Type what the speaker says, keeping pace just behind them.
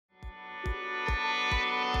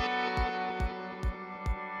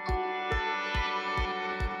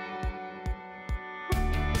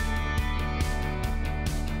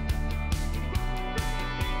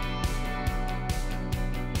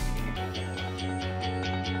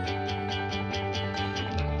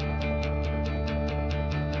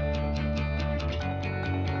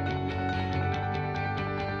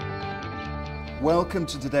Welcome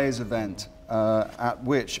to today's event, at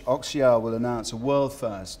which OCSiAl will announce a world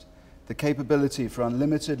first, the capability for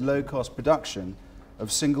unlimited low-cost production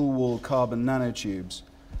of single-wall carbon nanotubes,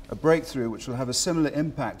 a breakthrough which will have a similar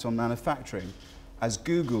impact on manufacturing as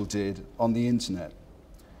Google did on the internet.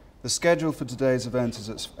 The schedule for today's event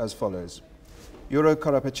is as follows. Yury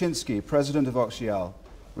Koropachinskiy, president of OCSiAl,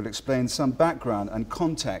 will explain some background and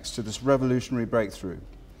context to this revolutionary breakthrough.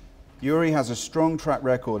 Yury has a strong track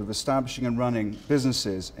record of establishing and running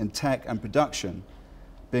businesses in tech and production,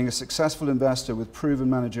 being a successful investor with proven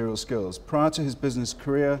managerial skills. Prior to his business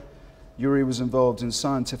career, Yury was involved in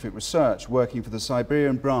scientific research, working for the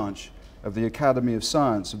Siberian branch of the Academy of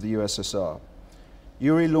Science of the USSR.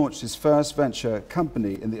 Yury launched his first venture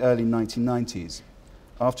company in the early 1990s.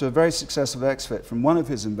 After a very successful exit from one of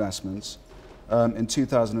his investments in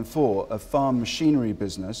 2004, a farm machinery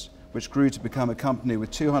business, which grew to become a company with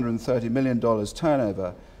 $230 million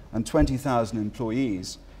turnover and 20,000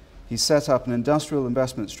 employees, he set up an industrial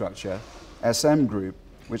investment structure, SM Group,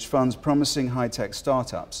 which funds promising high-tech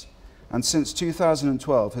startups, and since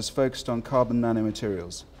 2012 has focused on carbon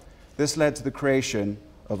nanomaterials. This led to the creation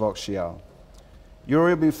of OCSiAl.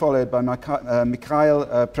 Yury will be followed by Michail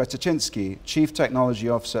Predtechenskiy, Chief Technology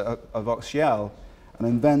Officer of OCSiAl, an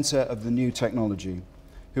inventor of the new technology,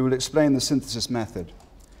 who will explain the synthesis method.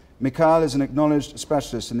 Michail is an acknowledged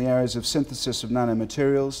specialist in the areas of synthesis of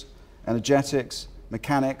nanomaterials, energetics,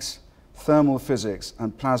 mechanics, thermal physics,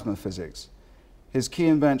 and plasma physics. His key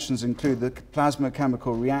inventions include the plasma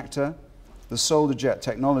chemical reactor, the solder jet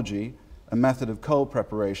technology, a method of coal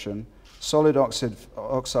preparation, solid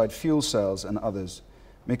oxide fuel cells, and others.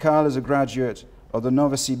 Michail is a graduate of the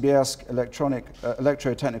Novosibirsk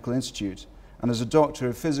Electrotechnical Institute and is a doctor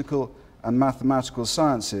of physical and mathematical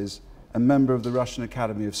sciences, a member of the Russian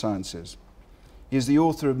Academy of Sciences. He is the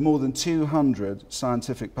author of more than 200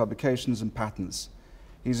 scientific publications and patents.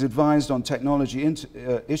 He's advised on technology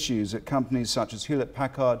issues at companies such as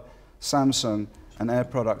Hewlett-Packard, Samsung, and Air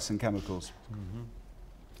Products and Chemicals.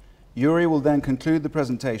 Yury will then conclude the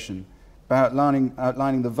presentation by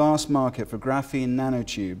outlining the vast market for graphene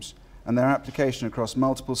nanotubes and their application across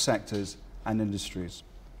multiple sectors and industries.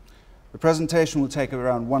 The presentation will take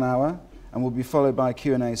around 1 hour and will be followed by a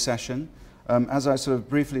Q&A session. As I sort of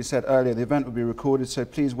briefly said earlier, the event will be recorded, so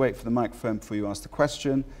please wait for the microphone before you ask the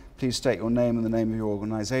question. Please state your name and the name of your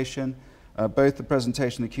organization. Both the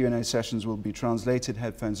presentation and the Q&A sessions will be translated.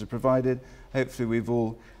 Headphones are provided. Hopefully we've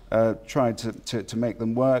all tried to make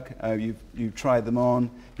them work. You've tried them on,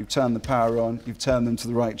 you've turned the power on, you've turned them to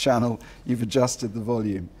the right channel, you've adjusted the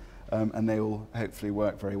volume, and they all hopefully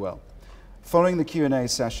work very well. Following the Q&A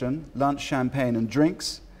session, lunch, champagne, and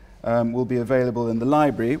drinks will be available in the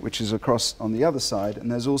library, which is across on the other side,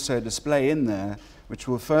 and there's also a display in there which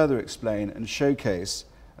will further explain and showcase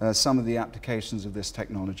some of the applications of this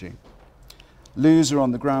technology. Loos are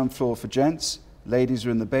on the ground floor for gents, ladies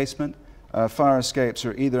are in the basement, fire escapes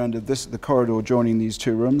are at either end of the corridor joining these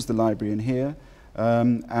two rooms, the library and here,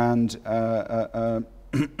 and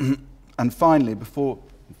finally, before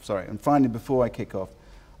I kick off,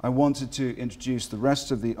 I wanted to introduce the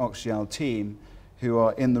rest of the OCSiAl team who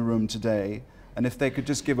are in the room today, and if they could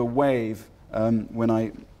just give a wave when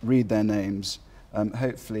I read their names,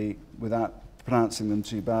 hopefully without pronouncing them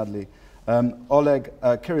too badly. Oleg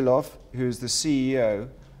Kirillov, who is the CEO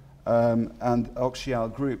and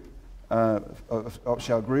OCSiAl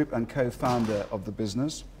Group and co-founder of the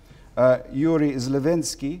business. Yury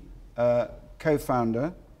Zlevinsky,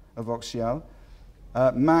 co-founder of OCSiAl.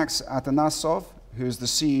 Max Atanasov, who is the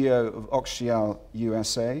CEO of OCSiAl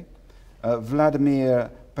USA.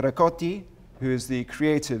 Vladimir Perekoti, who is the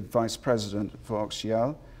creative vice president for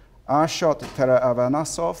OCSiAl. Arshot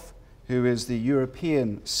Teravanasov, who is the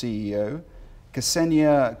European CEO.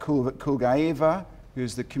 Ksenia Kulgaeva, who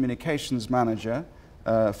is the communications manager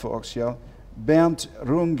for OCSiAl. Bernd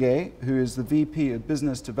Runge, who is the VP of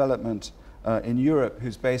business development in Europe,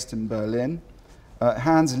 who's based in Berlin.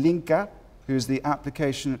 Hans Linka, who is the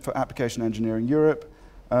application engineering Europe.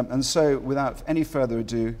 And so, without any further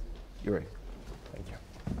ado, Yury. Thank you.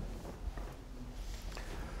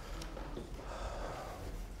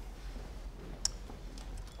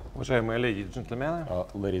 Уважаемые леди и джентльмены,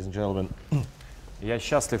 Ladies and gentlemen, я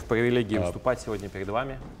счастлив в привилегии выступать сегодня перед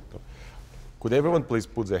вами. could everyone please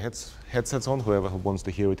put their headsets on, whoever wants to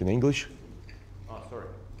hear it in English?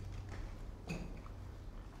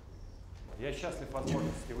 Я счастлив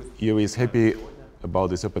возможности выступить. Yury is happy about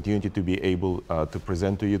this opportunity to be able to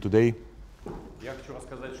present to you today. Я хочу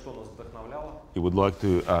рассказать, что нас вдохновляло, He would like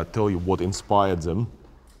to tell you what inspired them,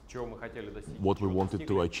 чего мы хотели достичь, what we чего wanted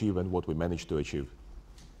to достигли. achieve, and what we managed to achieve.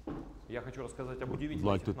 Я хочу рассказать об I'd удивительной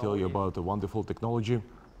like to tell you технологии, about a wonderful technology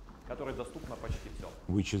которой доступно почти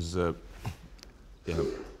все.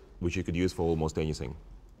 which you could use for almost anything.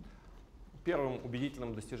 Первым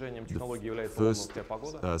убедительным достижением технологии является First лондонская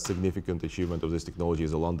погода. significant achievement of this technology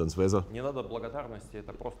is London's weather. Не надо благодарности,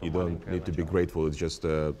 это просто You don't маленькое need to be начало. grateful, it's just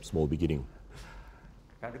a small beginning.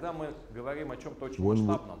 Когда мы говорим о чем-то очень When we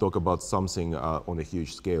масштабном, talk about something on a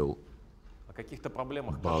huge scale, о каких-то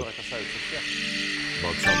проблемах, about- которые касаются всех,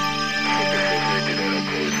 about some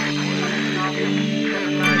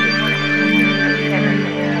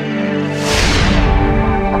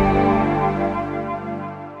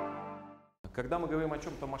когда мы говорим о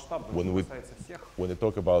чем-то масштабном, When что we- касается всех, when you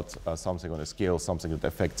talk about something on a scale, something that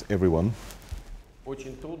affects everyone,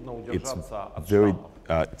 очень трудно it's удержаться от very, штаммов.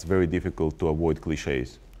 it's very difficult to avoid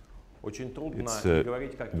cliches. Очень трудно It's не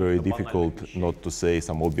говорить very каких-то difficult банальных вещей, not to say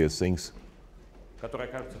some obvious things которые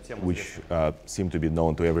кажутся всем which известными. seem to be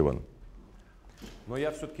known to everyone. Но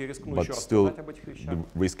я все-таки рискну But еще still, рассказать об этих вещах,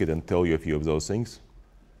 risk it and tell you a few of those things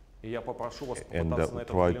и я попрошу вас and попытаться на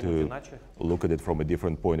это try взглянуть to иначе, look at it from a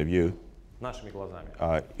different point of view нашими глазами.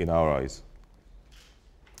 in our eyes.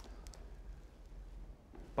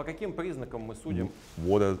 По каким признакам мы судим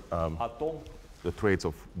What are о том, the traits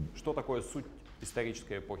of что такое суть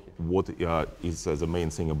исторической эпохи? what is the main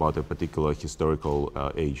thing about a particular historical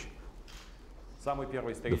age? Самый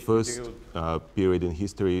первый The исторический first период period in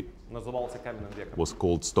history назывался каменным веком. was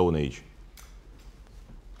called Stone Age.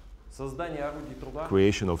 Создание орудий труда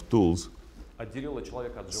Creation of tools отделило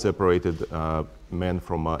человека от животных. separated men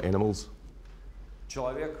from animals.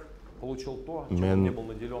 Человек получил то, чем Man он не был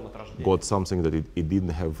наделен от рождения. Got something that it didn't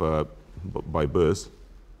have by birth,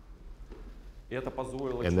 И это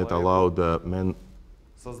позволило and that человеку allowed men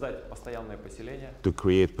создать постоянное поселение, to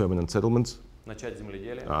create permanent settlements, начать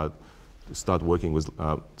земледелие, start working with,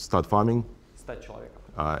 start farming, стать человеком.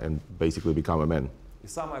 and basically become a man. И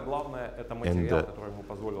самое главное, это материал, который ему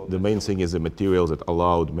позволил The это main сделать. thing is the materials that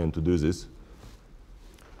allowed men to do this.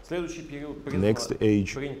 Следующий период Next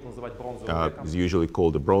age, принято называть бронзовым веком. is usually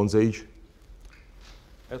called the Bronze Age.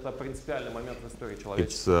 Это принципиальный момент в истории It's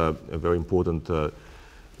человечества, a very important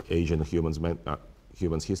age in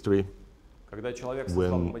humans' history. когда человек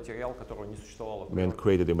создал when материал, которого не существовало в Man природе.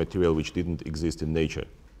 created a material which didn't exist in nature.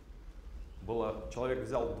 Человек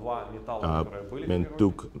взял два металла, которые были в Man природе,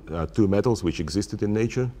 took two metals which existed in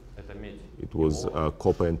nature. это медь It и was олово,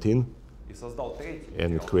 copper and tin, и создал третий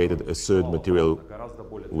and материал, created который a существовал, third material но гораздо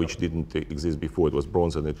более which твердый. didn't exist before. It was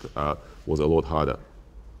bronze, and it was a lot harder.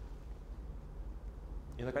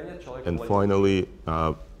 И, наконец, человек And владел. finally,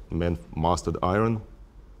 man mastered iron.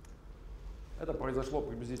 Это произошло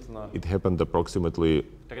приблизительно It happened approximately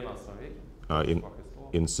в 13 веке. in, Шах и ствол.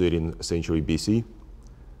 in 13th century BC,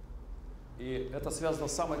 И это связано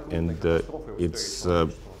с самой крупной and катастрофой в истории it's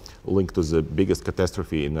человечества, linked to the biggest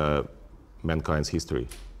catastrophe in mankind's history,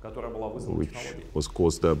 которая была вызвана which технологией. was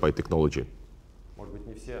caused by technology. Может быть,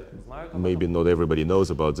 не все знают об Maybe этом. not everybody knows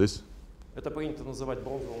about this. Это принято называть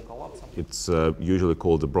бронзовым коллапсом. It's usually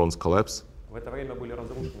called the Bronze Collapse. В это время были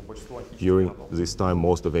разрушены большинство античных During городов. this time,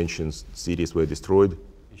 most of ancient cities were destroyed,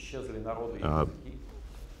 Исчезли народы и языки.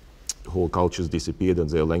 whole cultures disappeared, and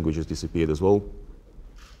their languages disappeared as well.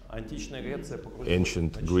 Античная Греция погрузилась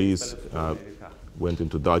Ancient в Greece ночные века. went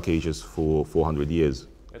into dark ages for 400 years.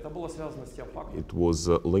 Это было связано с тем фактом, It was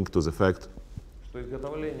linked to the fact что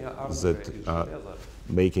изготовление оружия that из железа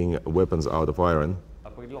making weapons out of iron,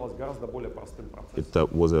 определялось гораздо более простым процессом,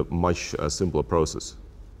 it was a much simpler process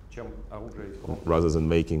чем оружие из бронзы. rather than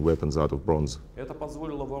making weapons out of bronze. Это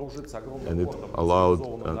позволило вооружиться And огромным it хордом allowed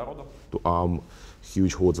цивилизованных народов, to arm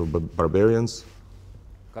huge hordes of barbarians,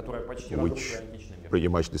 которые почти which разрушили античный мир. pretty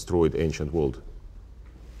much destroyed ancient world.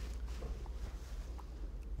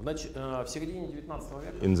 В середине 19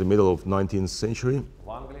 века In the middle of 19th century, в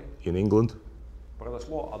Англии in England,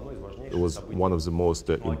 произошло одно из it важнейших was событий one of the most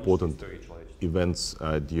технологической important истории человечества. events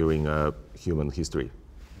during human history.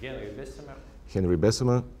 Генри Бессемер, Henry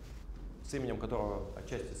Bessemer, с именем которого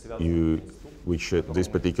отчасти связан you, институт, which this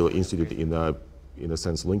particular institute in a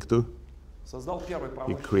sense linked to, создал первый he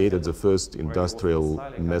промышленный created the метод first производства industrial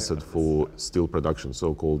стали, method конвектор for Бессемера. steel production,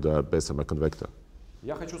 so-called Bessemer convector.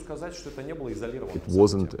 Я хочу сказать, что это не было изолированным It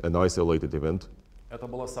wasn't событием. an isolated event. Это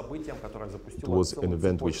было событием, которое It запустило was an целую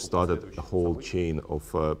event which цепочку started a последующих whole событий, chain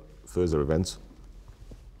of further events,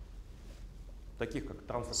 таких как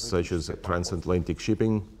such as трансатлантический пароход, transatlantic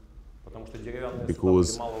shipping. потому что деревянные суда because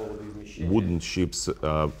были малого водоизмещения, Wooden ships,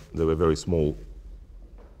 they were very small,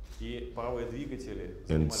 и паровые двигатели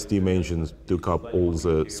and занимали steam все engines место, took и up туда не all могли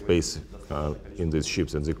the перевозить space достаточное in количество these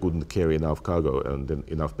ships, and they couldn't carry enough cargo and then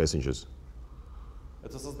enough passengers.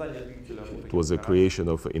 Это создание двигателя It was a creation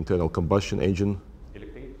of an internal combustion engine,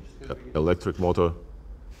 electric motor.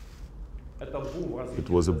 Это бум в развитии. It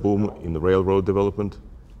was a boom in railroad development.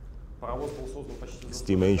 Паровоз был создан почти за 100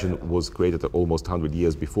 Steam лет engine до этого, was created almost 100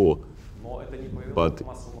 years before, но это не привело but к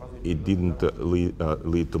массовому развитию. it didn't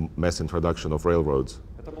lead to mass introduction of railroads.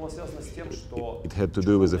 Это было связано с тем, что It had to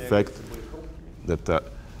do with the fact рельсы были хрупкими, that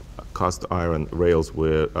cast iron rails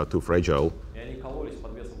were too fragile и они кололись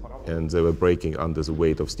под весом паровоза. and they were breaking under the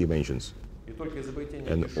weight of steam engines. И только изобретение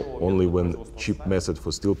And дешевого only метода when производства cheap стали, method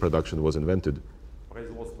for steel production was invented,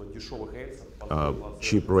 производство дешевых рельсов позволило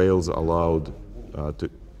cheap rails allowed to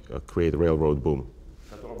create a railroad boom.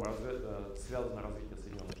 которым связано развитие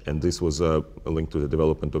Соединенных Штатов. And this was linked to the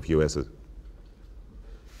development of US.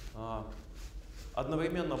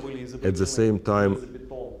 Одновременно были At the same time,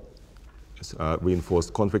 железобетон,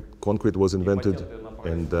 reinforced concrete was invented, патенты на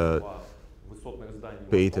and производство высотных зданий.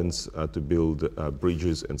 patents to build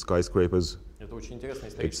bridges and skyscrapers. Это очень интересная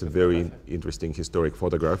It's a историческая very фотография. interesting historic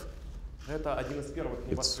photograph. Это один из первых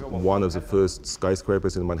It's небоскребов one of the Манхэттена. first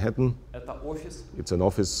skyscrapers in Manhattan. Это офис It's an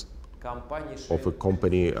office компании of a Shell.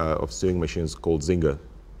 company of sewing machines called Zynga.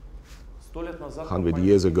 100 лет назад 100 компания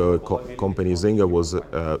years Shell ago, была великой company технологической Zynga was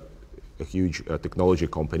компанией, a huge technology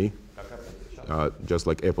company, как Apple сейчас. just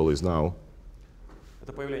like Apple is now.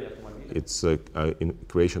 Это появление автомобиля, It's in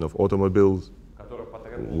creation of automobiles, которое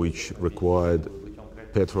потребовало which required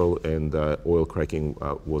petrol and oil cracking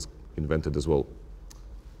was invented as well.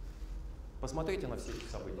 Посмотрите на все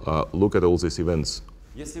эти события. Look at all these events.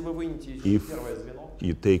 Если вы вынете из If них первое звено,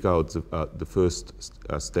 you take out the first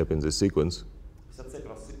step in the sequence, вся цепь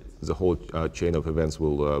рассыпется. the whole chain of events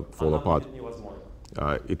will fall Она apart. будет невозможна.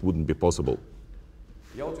 It wouldn't be possible.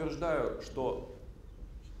 Я утверждаю, что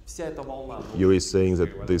вся эта волна Yury is saying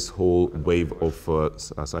that this whole wave of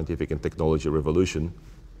scientific and technology revolution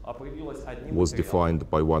определилась одним was материалом. defined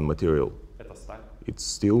by one material. Это сталь. It's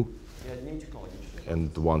steel И одним технологическим.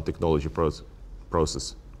 and one technology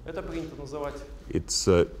process. Это принято называть It's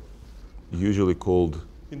usually called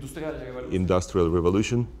индустриальной революцией. industrial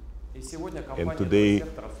revolution, И сегодня and компания today этого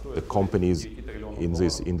сектора стоит the companies 9 триллионов in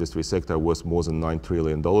this долларов, industry sector worth more than $9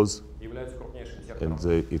 trillion, является крупнейшим сектором.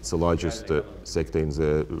 and it's the largest sector in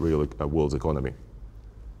the real world's economy.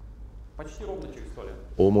 Почти ровно через 100 лет.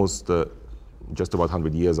 Almost just about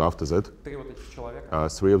 100 years after that, Три вот этих человека,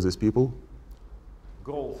 three of these people,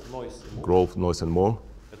 Grove, Noyce и Moore, Grove, Noyce, and Moore,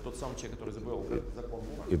 это тот самый человек, который изобрел закон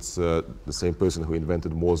Мура, it's the same person who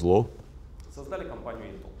invented Moore's law. создали компанию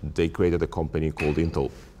Intel. They created a company called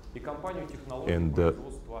Intel. И компанию технологий And,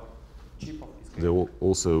 производства чипов из They кремния.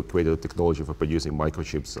 also created a technology for producing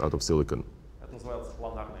microchips out of silicon. Это называется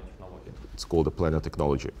планарная технология. It's called a planar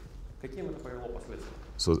technology. Каким это привело последствия?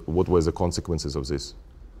 So what were the consequences of this?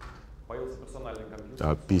 Появился персональный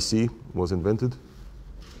компьютер, PC was invented,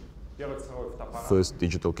 первый цифровой фотоаппарат, first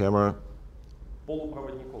digital camera,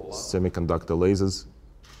 полупроводниковый лазер, semiconductor lasers,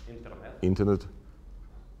 интернет. internet.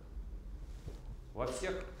 Во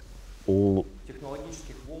всех All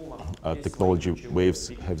технологических волнах есть technology свои ключевые waves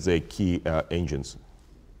двигатели. have their key engines.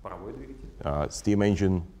 Паровой двигатель, Steam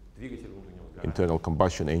engine, двигатель внутреннего сгорания. internal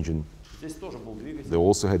combustion engine. Здесь тоже был двигатель. They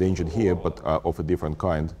also had engine here, but of a different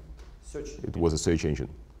kind. Search It was a search engine.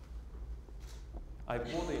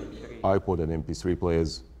 iPod, MP3, iPod and MP3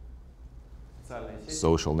 players, социальные сети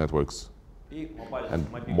social networks, и and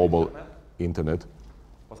мобильный mobile интернет, internet,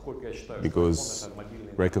 поскольку я считаю, because что iPhone — это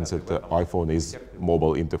мобильный reckons интернет, that и в этом iPhone is эффект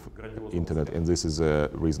mobile грандиозного internet, успеха. and this is a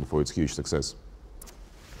reason for its huge success.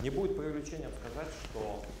 Не будет преувеличением сказать,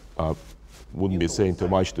 что Wouldn't be saying too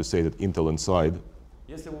much to say that Intel inside,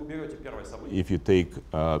 если вы уберете первое событие, if you take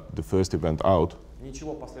the first event out,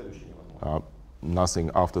 ничего последующего невозможно. nothing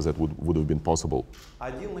after that would have been possible.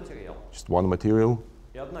 Один материал Just one material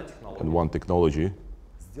и одна and технология one technology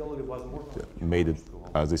сделали возможным made it технологическую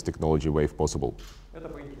волну. this technology wave possible. Это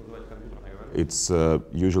принято называть компьютерной революцией. It's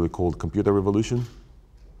usually called computer revolution,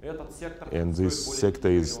 Этот сектор and стоит this более sector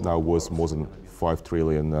 10 is now триллионов worth долларов more than сегодня. $5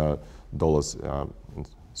 trillion in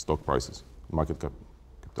stock prices, market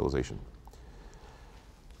capitalization.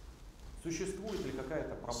 Существует ли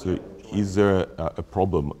какая-то So проблема у is человека? there a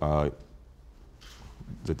problem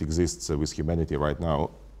that exists with humanity right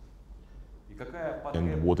now, И какая and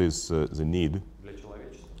потребность what is the need для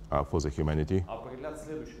человечества for the humanity, определят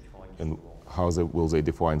следующую технологическую and волну? how will they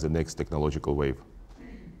define the next technological wave?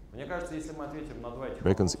 Мне кажется, если мы ответим на два этих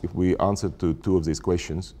Reckons вопроса, if we answer to two of these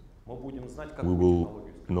questions, мы будем знать, we какую will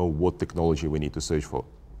технологию искать. know what technology we need to search for.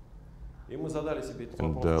 И мы задали себе этот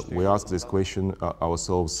And вопрос 4 we года asked this назад. question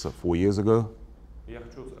ourselves 4 years ago, И я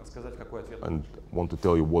хочу рассказать, какой ответ. and want to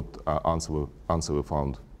tell you what answer we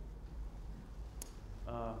found.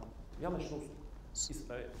 Я начну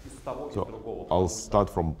So I'll start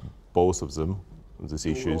from both of them, these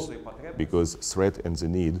issues, because threat and the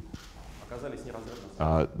need,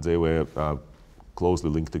 they were closely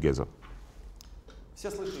linked together.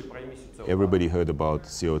 Everybody heard about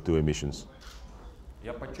CO2 emissions.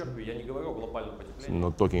 So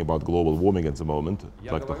not talking about global warming at the moment,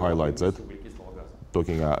 I'd like to highlight that,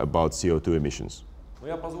 talking about CO2 emissions.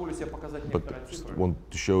 But just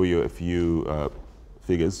want to show you a few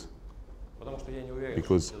figures,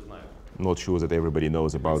 because I'm not sure that everybody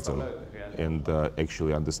knows about them and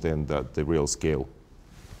actually understand the real scale.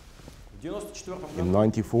 In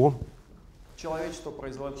 '94,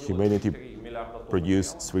 humanity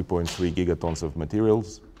produced 3.3 gigatons of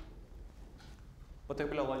materials,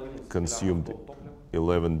 consumed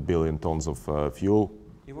 11 billion tons of fuel,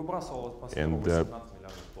 and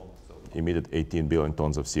emitted 18 billion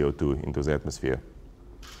tons of CO2 into the atmosphere.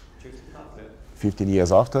 15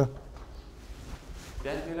 years after,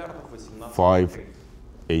 5,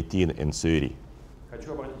 18, and 30. I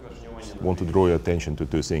want to draw your attention to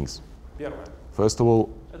two things. First of all,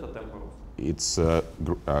 it's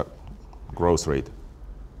growth rate,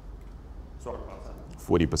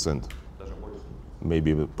 40%,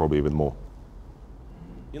 maybe probably even more.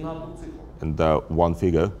 And one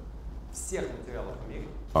figure,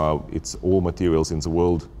 it's all materials in the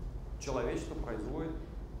world.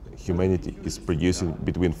 Humanity is producing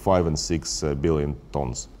between 5 and 6 billion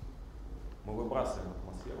tons.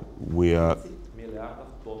 We are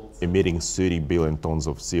emitting 30 billion tons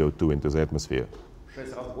of CO2 into the atmosphere,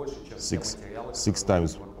 six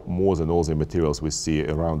times more than all the materials we see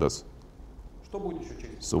around us.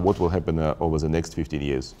 So what will happen over the next 15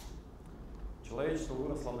 years?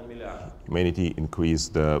 Humanity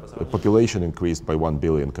increased, the population increased by 1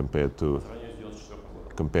 billion compared to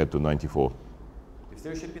 '94.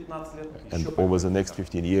 And over the next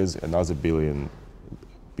 15 years, another billion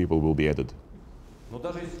people will be added.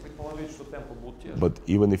 But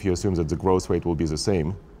even if you assume that the growth rate will be the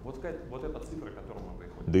same,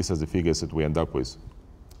 these are the figures that we end up with.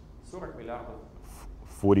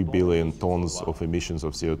 40 billion tons of emissions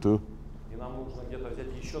of CO2,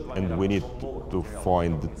 and we need to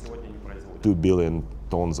find 2 billion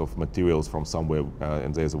tons of materials from somewhere,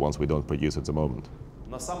 and they're the ones we don't produce at the moment.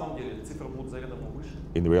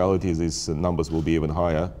 In reality, these numbers will be even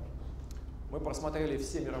higher.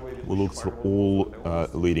 We looked through all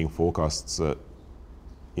leading forecasts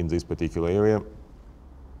in this particular area.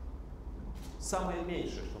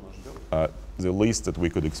 The least that we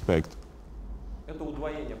could expect,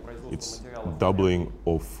 it's doubling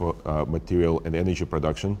of material and energy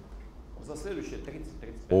production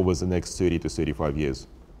over the next 30 to 35 years.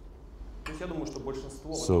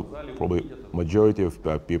 So probably majority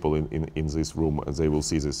of people in this room, they will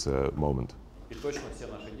see this moment.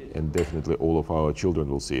 And definitely all of our children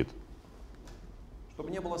will see it.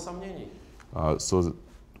 So that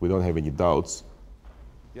we don't have any doubts,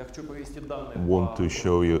 I want to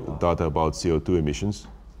show you data about CO2 emissions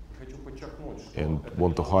and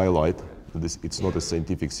want to highlight that it's not a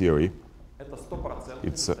scientific theory,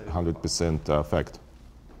 it's a 100% fact.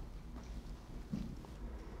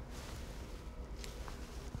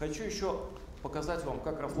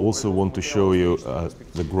 Also want to show you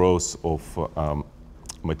the growth of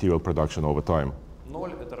material production over time.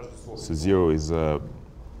 So 0 is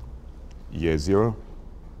year 0.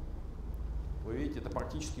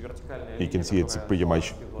 You can see it's a pretty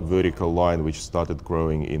much vertical line which started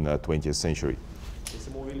growing in the 20th century.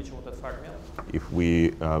 If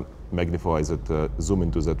we magnify that, zoom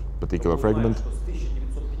into that particular fragment,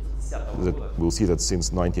 we'll see that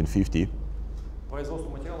since 1950,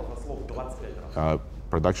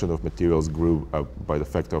 production of materials grew by the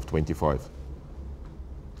factor of 25.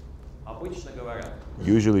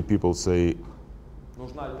 Usually people say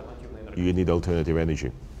you need alternative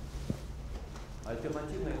energy.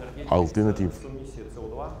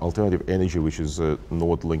 Alternative energy, which is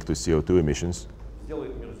not linked to CO2 emissions,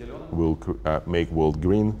 will make world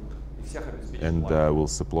green and will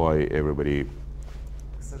supply everybody.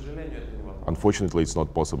 Unfortunately, it's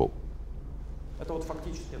not possible.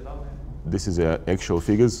 This is actual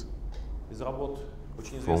figures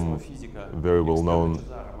from very well-known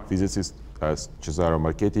physicist Cesare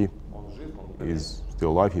Marchetti. He's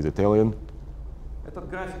still alive, he's Italian.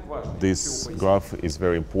 This graph is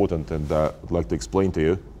very important, and I'd like to explain to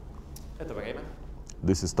you.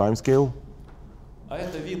 This is time scale,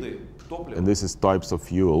 and this is types of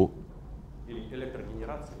fuel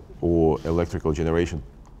or electrical generation,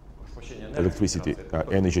 electricity,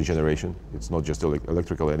 energy generation. It's not just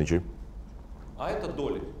electrical energy.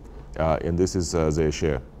 And this is their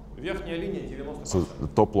share. So the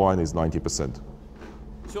top line is 90%.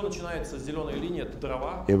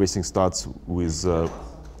 Everything starts with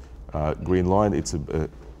green line. It's a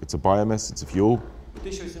biomass. It's a fuel.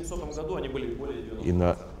 In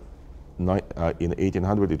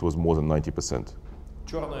 1800, it was more than 90%.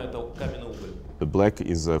 The black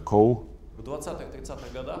is coal.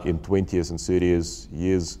 In 20th and 30th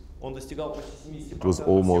years, it was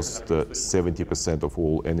almost 70% of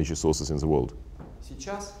all energy sources in the world.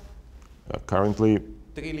 Currently,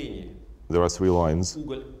 there are three lines: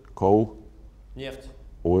 coal,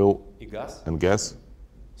 oil, and gas.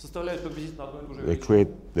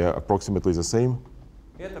 They're approximately the same,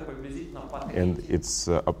 and it's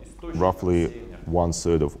roughly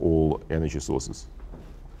 1/3 of all energy sources.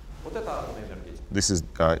 This is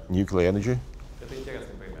nuclear energy.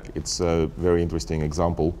 It's a very interesting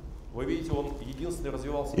example.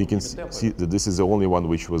 You can see that this is the only one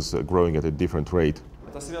which was growing at a different rate.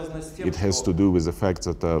 It has to do with the fact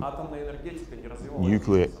that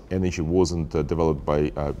nuclear energy wasn't developed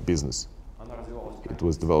by business. It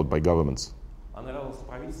was developed by governments.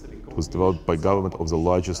 It was developed by government of the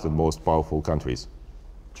largest and most powerful countries.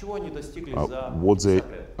 What they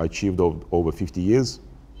achieved over 50 years?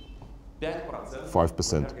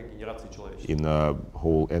 5% in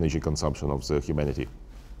whole energy consumption of the humanity.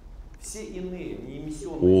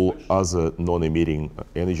 All other non-emitting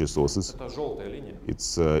energy sources,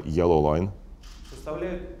 it's a yellow line,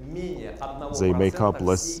 they make up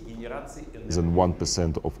less than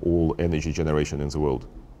 1% of all energy generation in the world.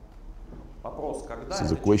 So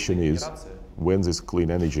the question is, when this clean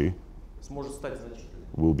energy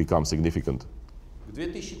will become significant?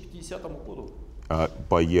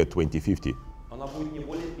 By year 2050,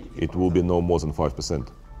 it will be no more than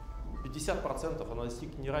 5%.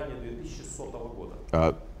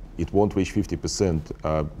 It won't reach 50%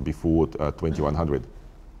 before 2100.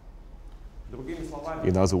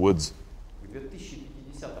 In other words,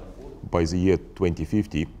 by the year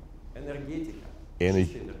 2050,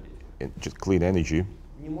 just clean energy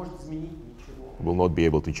will not be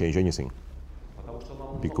able to change anything,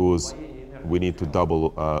 because we need to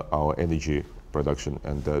double our energy production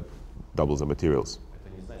and double the materials.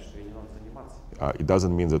 It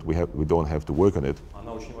doesn't mean that we don't have to work on it.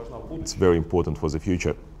 It's very important for the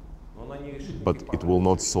future, but it will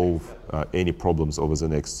not solve any problems over the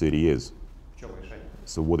next 30 years.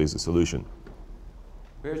 So what is the solution?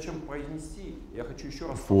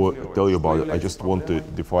 Before I tell you about it, I just want to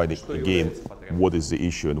define again what is the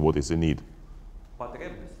issue and what is the need.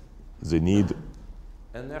 The need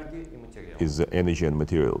is the energy and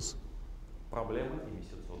materials.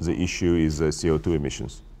 The issue is CO2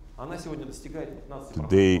 emissions.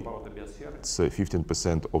 Today, it's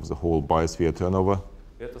 15% of the whole biosphere turnover,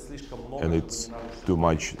 and it's too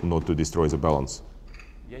much not to destroy the balance.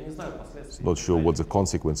 Not sure what the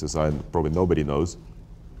consequences are, and probably nobody knows.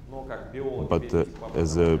 But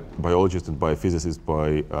as a biologist and biophysicist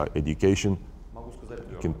by education,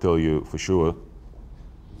 I can tell you for sure,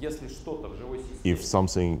 if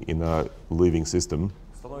something in a living system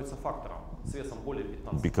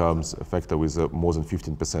becomes a factor with more than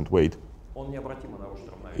 15% weight,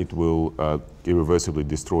 it will irreversibly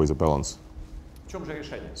destroy the balance.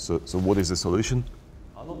 So what is the solution?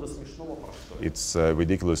 It's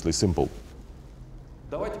ridiculously simple.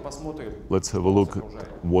 Let's have a look at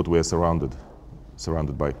what we're surrounded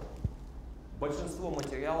by.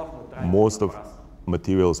 Most of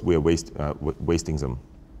materials we are wasting them.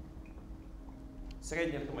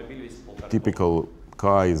 Typical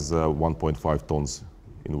car is 1.5 tons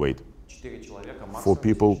in weight. 4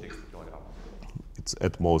 people, it's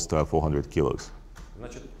at most 400 kilos.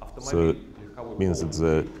 So it means that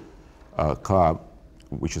the car,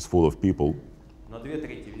 which is full of people,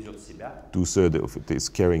 2/3 of it is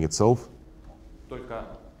carrying itself.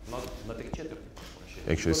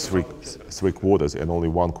 Actually, 3/4, and only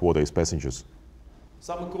 1/4 is passengers.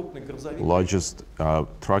 Largest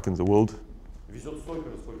truck in the world,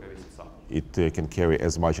 it can carry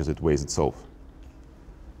as much as it weighs itself.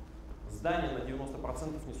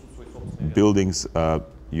 Buildings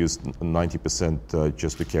use 90%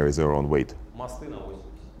 just to carry their own weight.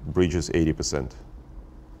 Bridges 80%.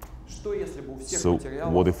 So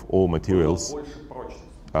what if all materials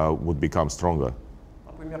would become stronger?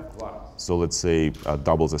 So let's say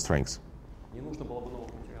double the strength.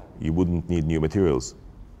 You wouldn't need new materials.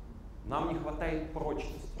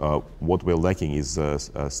 What we're lacking is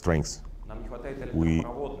strength. We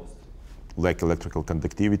lack electrical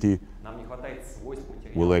conductivity.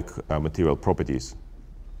 We lack material properties.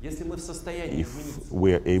 If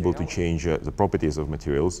we're able to change the properties of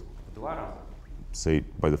materials, say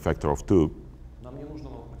by the factor of 2,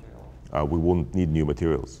 we won't need new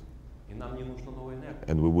materials.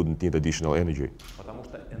 and we wouldn't need additional energy, потому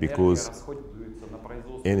что энергия because расходуется на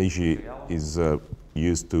производство energy материалов is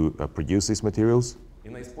used to produce these materials и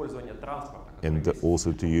на использование транспорта, который and весит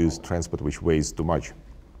also to use transport which weighs too much.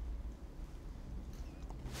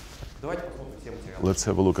 Давайте посмотрим все материалы. Let's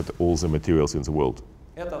have a look at all the materials in the world.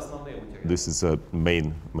 Это основные материалы. This is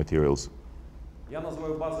main materials. Я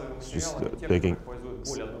называю базовыми Just материалами те, taking, которые производят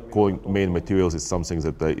более 1 calling миллиона main тонн, materials is something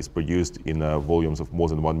that is produced in volumes of more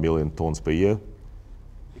than 1 million tons per year,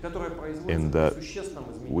 и которые and, производятся при существенном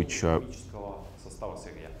which изменении are химического состава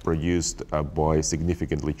сырья. produced by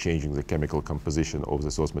significantly changing the chemical composition of the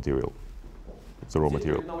source material, the raw Здесь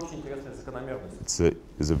material. видна очень интересная закономерность.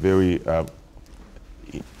 It's a very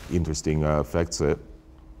interesting fact there.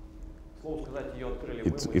 Слово сказать, ее открыли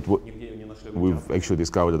It мы, wa- нигде ее не нашли в We've литературе. actually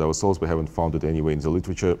discovered it ourselves. We haven't found it anywhere in the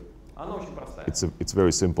literature. Она очень простая. It's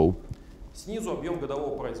very simple. Снизу объем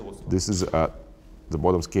годового производства. This is the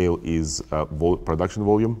bottom scale is production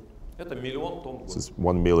volume. Это миллион тонн в This год. is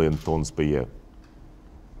 1 million tons per year.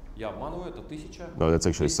 Я обманываю, это 1000, No, that's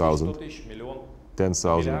actually 100 1,000, тысяч, миллион.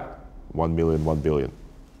 10,000, Миллиард. 1 million, 1 billion.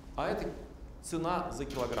 А это цена за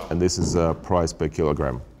килограмм. And this is price per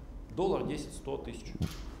kilogram. Доллар 10, 100 тысяч.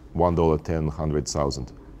 $1, 10,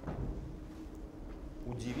 100,000.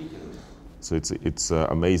 Удивительно. So it's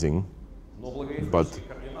amazing. Но в логарифмических But-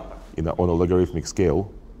 координатах On a logarithmic scale,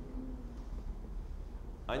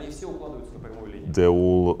 они все укладываются на прямую линию. they're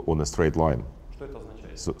all on a straight line. Что это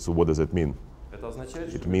означает? So what does that mean? Это означает,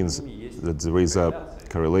 что It между means ними есть that there is a корреляция.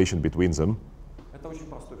 correlation between them. Это очень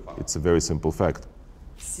простой факт. It's a very simple fact.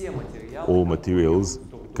 Все материалы All materials конкурируют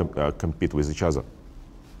друг с другом. compete with each other.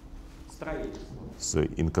 Строительство, So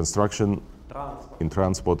in construction, транспорт, in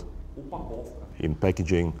transport, упаковка, in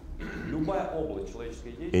packaging, любая область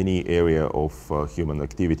человеческой деятельности any area of human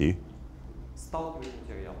activity, сталкивает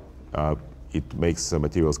материалы. it makes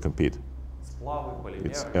materials compete. Сплавы,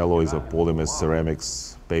 It's полимеры, alloys of керамика, polymers, бумага.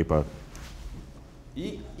 ceramics, paper,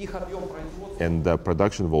 И их объем производства and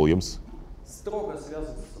production volumes, строго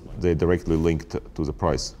связан с ценой. they're directly linked to the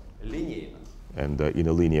price Линейно. and in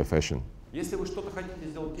a linear fashion. Если вы что-то хотите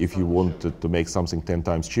сделать 10 If you раз want дешевле, to make something 10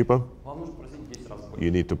 times cheaper, вам нужно производить 10 раз больше. you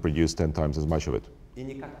need to produce 10 times as much of it. И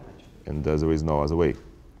никак иначе. And there is no other way.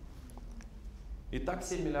 Итак,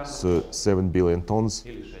 7 миллиардов So тонн 7 billion tons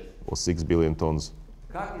или 6. or 6 billion tons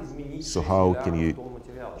Как изменить So 6 how can миллиардов you тонн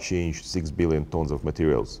материала? change 6 billion tons of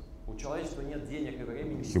materials. У человечества нет денег и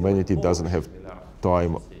времени. Humanity сделать doesn't новые have 6 миллиардов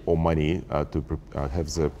time частей. or money to have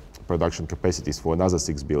the production capacities for another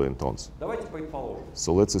 6 billion tons. Давайте предположим,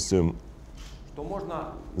 So let's assume что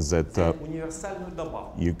можно that взять универсальную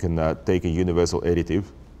добавку, you can take a universal additive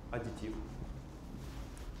аддитив,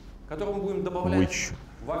 который мы будем добавлять which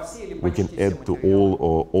во все или we can почти все add to материалы, all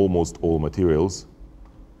or almost all materials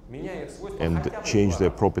меняя их свойства and хотя бы в change 2 their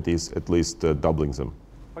раза. properties, at least doubling them.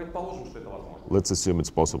 Предположим, что это возможно. Let's assume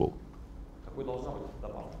it's possible. Какой должна быть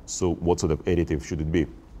добавка? So what sort of additive should it be?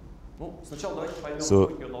 Ну, сначала давайте поймем, So-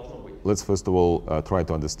 сколько ее должно быть. Let's first of all try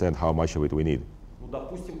to understand how much of it we need. Ну,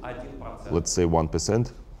 допустим, 1%. Let's say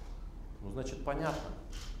 1%, Ну, значит, понятно,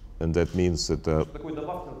 and that means that что такой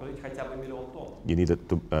добавки надо производить хотя бы миллион тонн. you need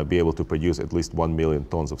to be able to produce at least 1 million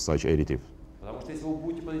tons of such additive. Потому что если вы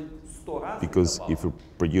будете производить 100 разных Because добавок, if you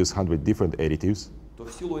produce 100 different additives, то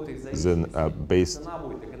в силу этой then зависимости based цена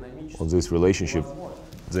будет экономически on this relationship, невозможна.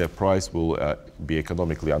 their price will be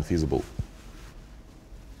economically unfeasible.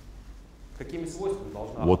 Какими свойствами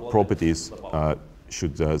должна What обладать properties добавка?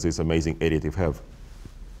 should this amazing additive have?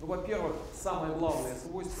 Ну, во-первых, самое главное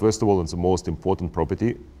свойство First of all, and the most important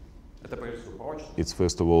property, – это прежде всего прочность. it's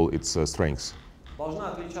first of all its strength.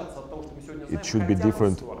 Должна отличаться от того, что мы сегодня It знаем, should be хотя бы в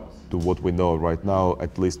different 100 раз. to what we know right now,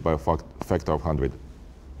 at least by a factor of 100.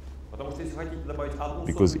 Потому что если хотите добавить одну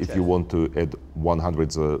Because сотую if часть, you want to add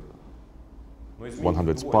 100th но изменить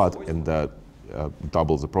 100th любое part свойство, and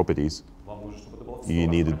double the properties, вам нужно, чтобы это было в 100 you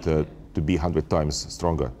раз need it прочнее. to be 100 times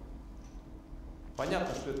stronger.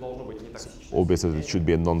 Понятно, что это должно быть не токсичное Obviously, it соединение. should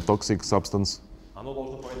be a non-toxic substance. Оно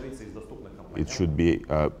должно производиться из доступных It компонентов. should be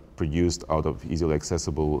produced out of easily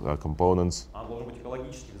accessible components. Оно должно быть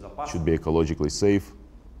экологически It безопасным. should be ecologically safe,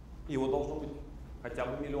 И его должно быть хотя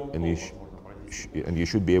бы миллион and тонн, you, возможно, произвести. and you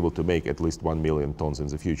should be able to make at least 1 million tons in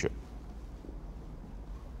the future.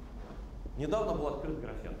 Недавно был открыт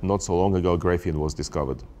графен. Not so long ago, graphene was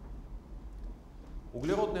discovered.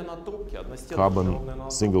 Углеродные натрубки, одностенные Carbon, углеродные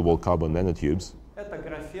натрубки, single-wall carbon nanotubes, это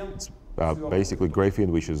графен. basically graphene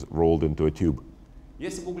which is rolled into a tube.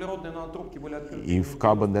 Если бы углеродные натрубки были открыты If в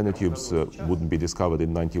carbon 91 nanotubes году сейчас, wouldn't be discovered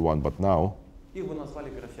in 91, but now, их бы назвали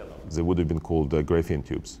графеном. they would have been called graphene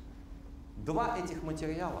tubes. Два этих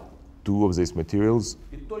материала two of these materials,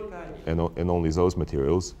 и только они and only those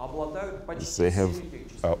materials, обладают почти they have всеми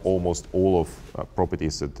перечисленными. almost all of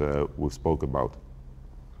properties that we've spoken about.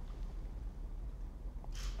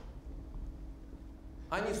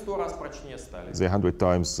 Они 100 раз прочнее стали, They're 100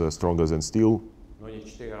 times stronger than steel, но они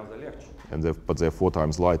 4 раза легче. but they're 4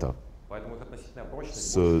 times lighter. Поэтому их относительная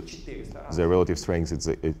прочность So больше 400 раз. their relative strength is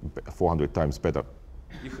 400 times better.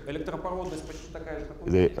 Их электропроводность почти такая же, как у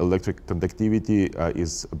The меди, electric conductivity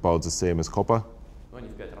is about the same as copper, но они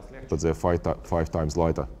в 5 раз легче. but they're 5 times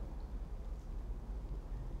lighter.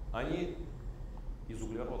 Они из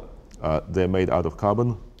углерода. They're made out of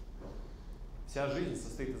carbon. Вся жизнь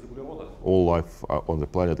состоит из углерода, All life on the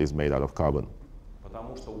planet is made out of carbon.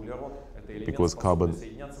 потому что углерод — это элемент, Because carbon способный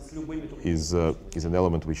соединяться с любыми другими Is an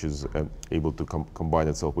element which is able to combine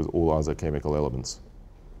itself with all other chemical elements.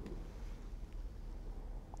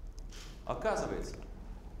 Оказывается,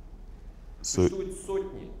 So существуют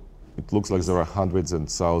сотни it looks like there are hundreds and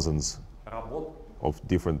thousands работ, of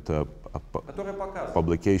different которые показывают,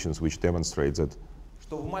 publications which demonstrate that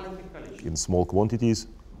что в маленьких количествах in small quantities,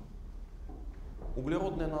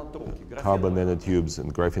 углеродные нанотрубки, carbon графеновые, nanotubes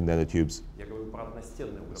and graphene nanotubes, я говорю про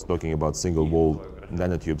одностенные it's углероды, talking about single-wall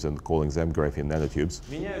nanotubes and calling them graphene nanotubes,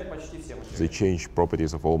 меняют почти все they материалы. change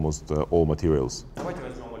properties of almost all materials. Давайте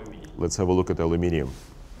возьмем алюминий. Let's have a look at aluminium.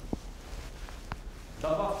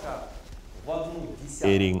 Добавка в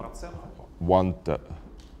Adding 0,1%,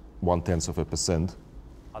 0.1%,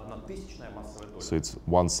 однотысячная массовая доля, so it's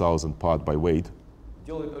 1,000 part by weight,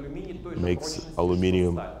 делает алюминий той же makes прочности,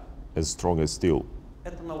 aluminium что сталь. as strong as steel,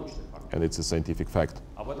 Это научный факт. and it's a scientific fact.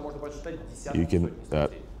 Об этом можно прочитать десятки, You can сотни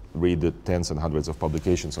статей. read the tens and hundreds of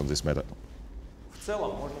publications on this matter. В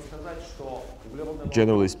целом можно сказать, что углеродные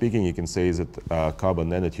Generally speaking, you can say that carbon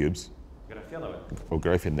nanotubes графеновые or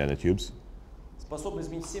graphene nanotubes, способны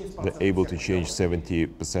изменить 70% they're able to всех change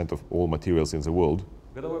материалов. 70% of all materials in the world,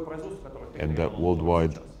 Годовое производство, которое and $3 триллиона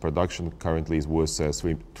worldwide сейчас. production currently is worth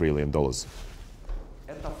 $3 trillion.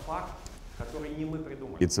 Это факт, который не мы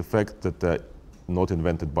придумали. It's a fact that not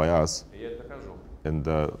invented by us, И я это докажу. and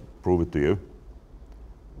prove it to you.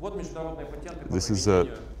 Вот международные патенты по This is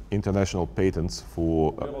применению international patents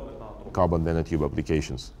for углеродных нанотрубок. carbon nanotube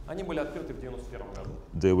applications. Они были открыты в 1991 году.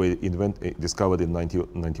 They were discovered in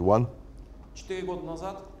 1991. 4 года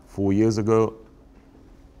назад 4 years ago,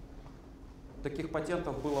 таких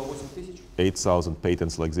патентов было 8 тысяч. 8,000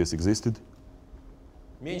 patents like this existed.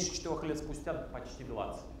 Меньше 4 лет спустя почти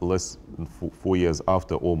 20. Less than 4 years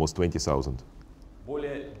after, almost 20,000.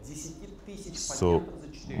 Более 10 тысяч So патентов за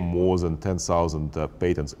 4 more года. than 10,000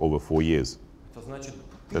 patents over 4 years. Это значит,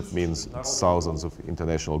 That тысячи means международных thousands групп of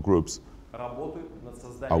international groups работают над are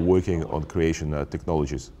созданием working on технологий. creation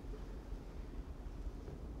technologies.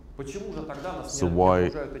 Почему же тогда нас So не why-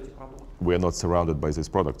 окружают эти продукты? We are not surrounded by these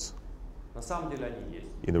products. На самом деле они есть.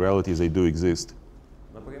 In reality, they do exist.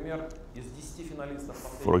 Например, из 10 финалистов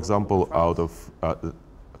For example, последнего out of the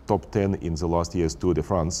top 10 in the last year's Tour de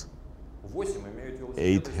France, 8 имеют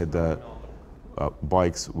eight велосипеды с had углеродными нанотрубками.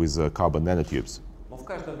 bikes with carbon nanotubes. Но в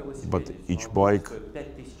каждом велосипеде But each нанотрубка bike- стоит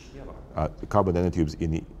 5000 евро. Carbon nanotubes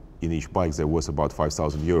in each bike, they're worth about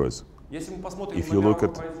 5,000 euros. Если мы посмотрим If на you look мировое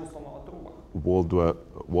at- производство нанотрубок,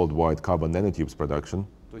 Worldwide carbon nanotubes production,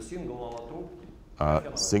 то сингл нанотрубки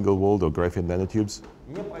графеновые single-walled or graphene nanotubes,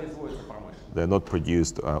 не производятся промышленно. they're not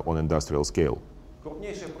produced on industrial scale.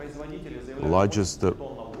 Крупнейшие производители заявляют Largest 80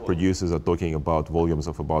 тонн в год. producers are talking about volumes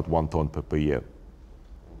of about 1 ton per year,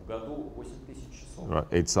 В году 8000 часов. right?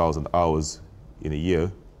 8,000 hours in a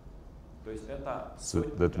year. То есть это So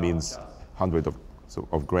сотни that грамм в means час. hundreds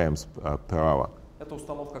of grams per hour. Это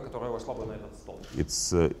установка, которая вошла бы на этот стол.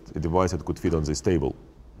 It's a device that could fit on this table.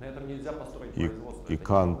 На этом нельзя построить You, производство. you это не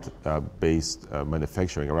can't промышленность. base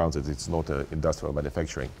manufacturing around it. It's not industrial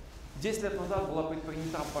manufacturing. 10 лет назад была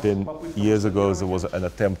предпринята 10 попытка years ago, there масштабирования, was an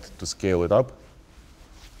attempt to scale it up,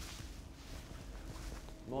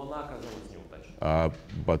 но она оказалась неудачной.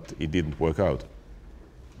 but it didn't work out.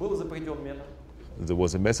 Был изобретен метод, There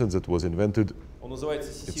was a method that was invented. он называется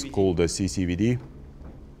It's CCVD, called a CCVD,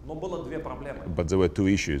 но было две проблемы. but there were two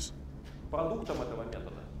issues. Продуктом этого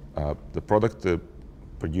метода The product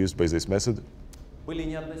produced by this method, были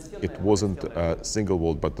не одностенные, it а wasn't многостенные.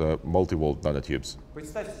 single-walled, but multi-walled nanotubes.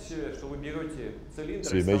 Представьте себе, что вы берете цилиндр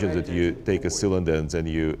So и imagine that you вставляете take a другой. cylinder and then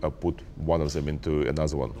you put one of them into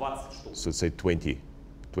another one. 20 штук. So say 20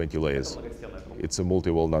 Это layers. многостенная трубка. It's a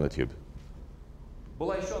multi-wall nanotube.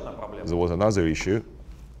 Была еще одна проблема. There was another issue.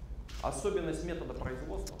 Особенность метода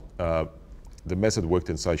производства, The method worked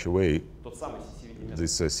in such a way, тот самый CCVD метод,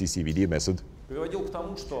 this CCVD method, приводил к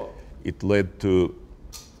тому, что it led to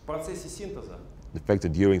в процессе синтеза the fact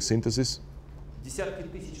that during synthesis,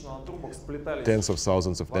 Tens of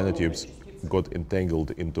thousands of nanotubes got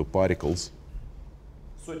entangled into particles,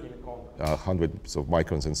 hundreds of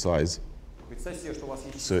microns in size.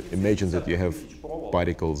 So imagine that you have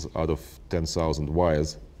particles out of 10,000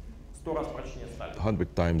 wires,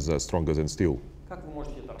 100 times stronger than steel.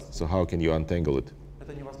 So how can you untangle it?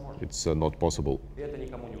 It's not possible,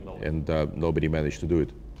 and nobody managed to do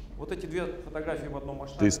it.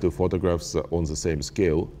 These two photographs on the same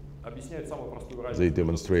scale, they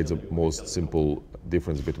demonstrate the most simple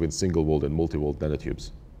difference between single-walled and multi-walled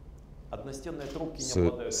nanotubes.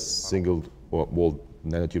 So single-walled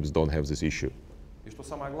nanotubes don't have this issue.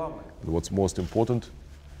 And what's most important,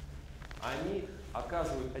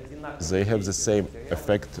 they have the same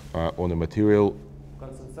effect on a material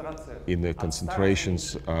in the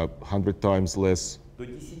concentrations 100 times less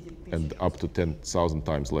and up to 10,000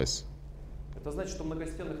 times less.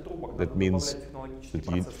 That means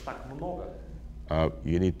that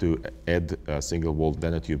you need to add single-walled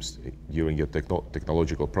nanotubes during your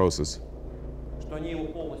technological process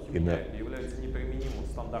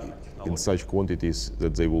in such quantities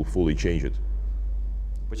that they will fully change it.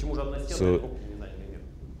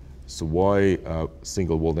 So why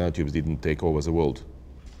single-walled nanotubes didn't take over the world?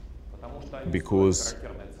 Because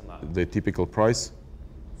the typical price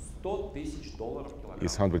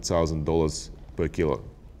is $100,000 per kilo.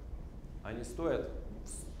 It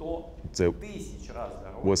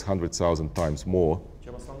was 100,000 times more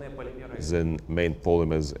than main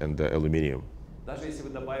polymers and the aluminium.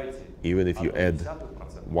 Even if you add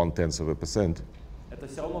 0.1%,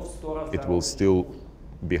 it will still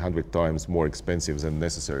be 100 times more expensive than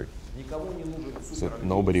necessary. So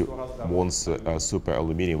nobody wants super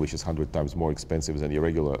aluminium, which is 100 times more expensive than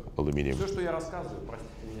irregular aluminium.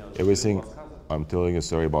 Everything I'm telling you,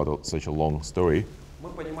 sorry about such a long story,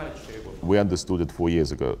 we understood it 4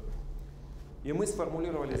 years ago. And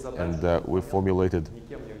we formulated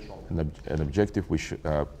an objective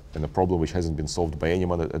and a problem which hasn't been solved by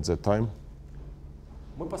anyone at that time.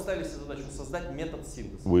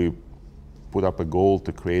 We put up a goal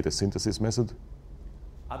to create a synthesis method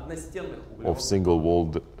of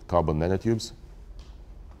single-walled carbon nanotubes.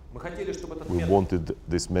 We wanted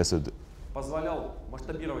this method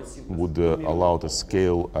would allow to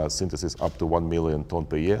scale synthesis up to 1 million ton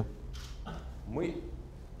per year.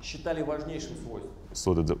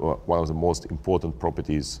 So that one of the most important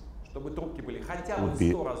properties would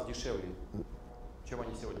be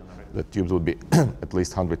that tubes would be at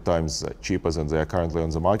least 100 times cheaper than they are currently on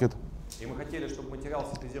the market.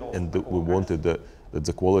 And we wanted that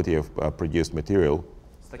the quality of produced material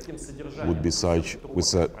would be such,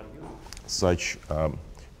 with such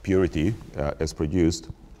purity as produced,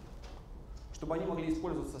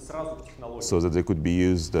 so that they could be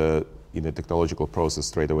used in a technological process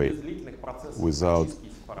straight away, without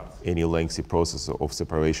any lengthy process of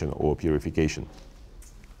separation or purification.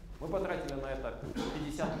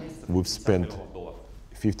 We've spent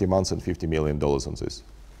 50 months and $50 million on this.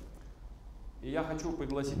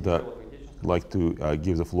 I'd like to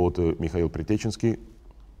give the floor to Michail Predtechenskiy.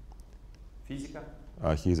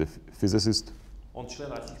 He is a physicist.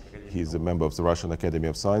 He is a member of the Russian Academy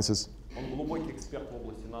of Sciences.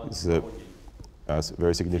 He's a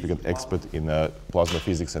very significant expert in plasma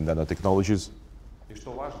physics and nanotechnologies.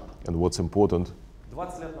 And what's important,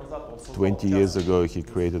 20 years ago he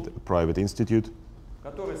created a private institute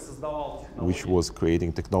which was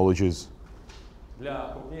creating technologies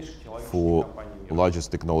for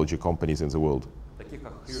largest technology companies in the world,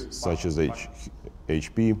 such as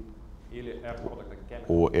HP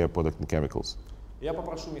or Air Product and Chemicals. I'd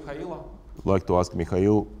like to ask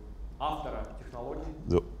Michail,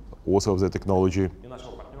 the author of the technology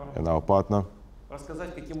and our partner,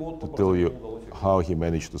 to tell you how he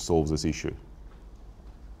managed to solve this issue.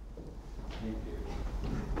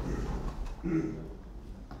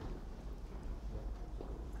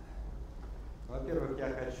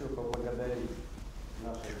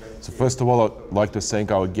 So first of all, I'd like to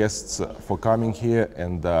thank our guests for coming here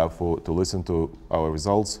and to listen to our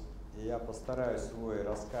results.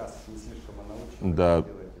 And I'd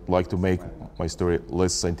like to make my story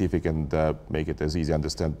less scientific and make it as easy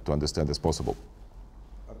to understand as possible.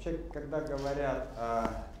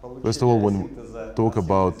 First of all, when we talk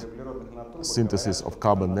about synthesis of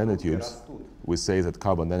carbon nanotubes, we say that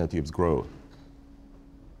carbon nanotubes grow.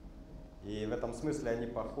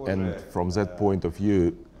 And from that point of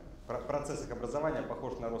view,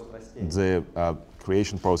 the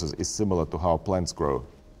creation process is similar to how plants grow.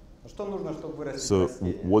 So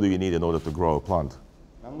what do you need in order to grow a plant?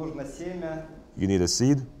 You need a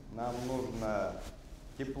seed,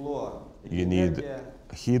 you need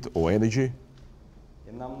heat or energy,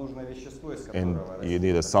 And you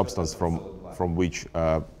need a substance from which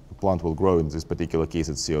plant will grow. In this particular case,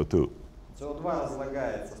 it's CO2.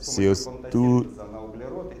 CO2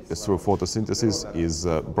 through photosynthesis is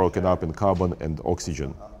broken up in carbon and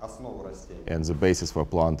oxygen, and the basis for a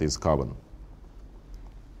plant is carbon.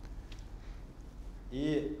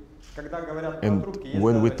 And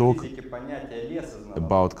when we talk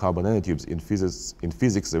about carbon nanotubes, in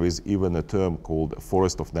physics there is even a term called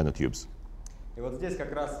forest of nanotubes.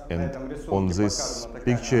 And on this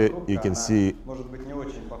picture you can see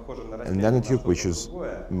a nanotube which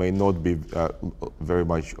may not be very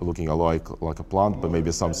much looking alike like a plant, but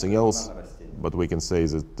maybe something else, but we can say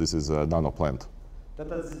that this is a nanoplant.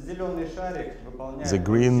 The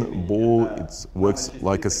green ball, it works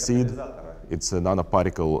like a seed. It's a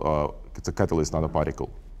nanoparticle, it's a catalyst nanoparticle.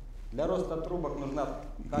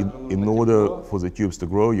 In order for the tubes to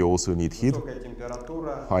grow, you also need heat,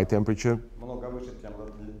 high temperature,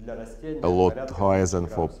 a lot higher than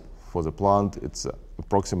for the plant. It's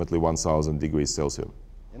approximately 1000 degrees Celsius.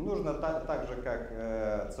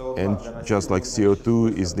 And just like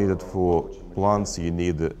CO2 is needed for plants, you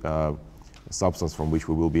need a substance from which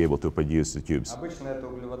we will be able to produce the tubes.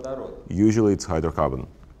 Usually it's hydrocarbon.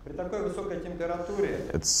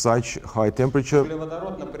 At such high temperature,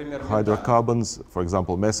 hydrocarbons, for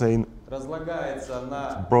example methane,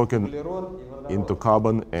 broken into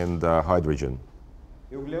carbon and hydrogen.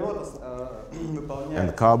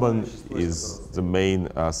 And carbon is the main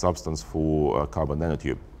substance for carbon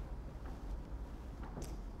nanotube.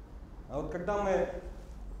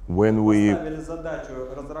 When we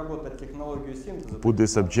put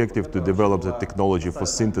this objective to develop the technology for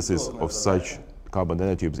synthesis of such carbon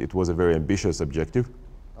nanotubes, it was a very ambitious objective,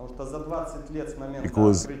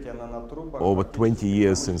 because over 20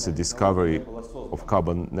 years since the discovery of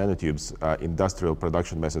carbon nanotubes, industrial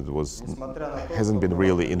production method hasn't been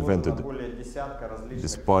really invented,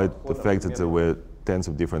 despite the fact that there were tens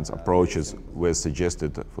of different approaches were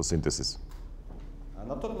suggested for synthesis.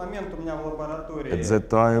 At that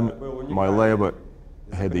time, my lab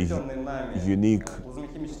had a unique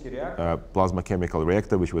plasma chemical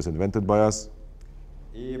reactor which was invented by us.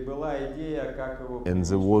 And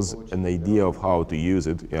there was an idea of how to use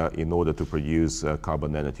it in order to produce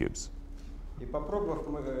carbon nanotubes.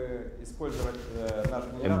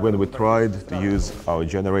 And when we tried to use our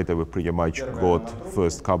generator, we pretty much got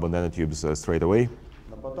first carbon nanotubes straight away.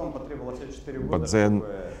 But then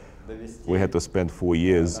we had to spend 4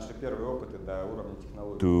 years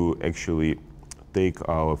to actually take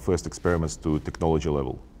our first experiments to technology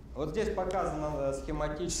level.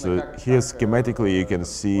 So here schematically you can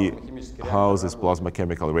see how this plasma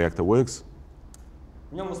chemical reactor works.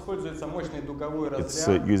 It's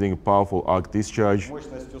using powerful arc discharge,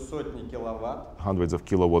 hundreds of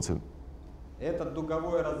kilowatts.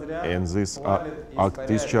 And this arc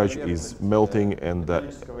discharge is melting and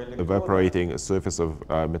evaporating a surface of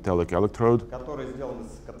a metallic electrode,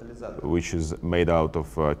 which is made out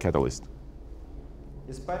of catalyst.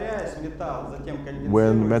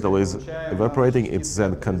 When metal is evaporating, it's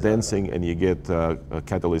then condensing and you get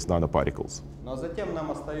catalyst nanoparticles. But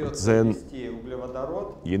then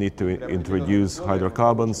you need to introduce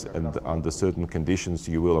hydrocarbons, and under certain conditions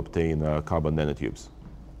you will obtain carbon nanotubes.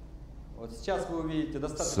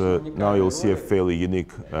 So now you'll see a fairly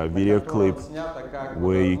unique video clip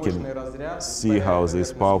where you can see how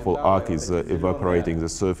this powerful arc is evaporating the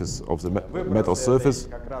surface of the metal surface,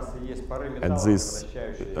 and these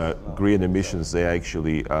green emissions, they are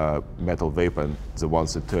actually metal vapor, and the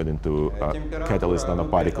ones that turn into catalyst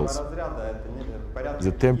nanoparticles.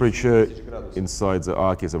 The temperature inside the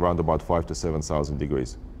arc is around about 5,000 to 7,000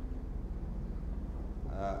 degrees.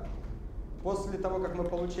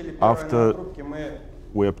 After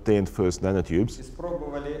we obtained first nanotubes,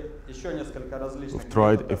 we've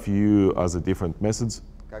tried a few other different methods,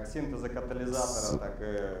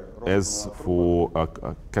 as for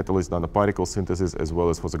catalyst nanoparticle synthesis, as well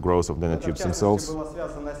as for the growth of nanotubes themselves.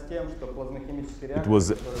 It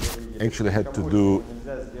was actually had to do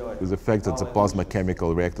with the fact that the plasma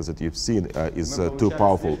chemical reactors that you've seen is too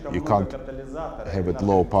powerful. You can't have it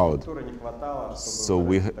low powered. So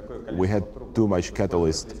we had too much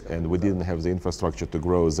catalyst, and we didn't have the infrastructure to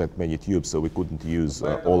grow that many tubes, so we couldn't use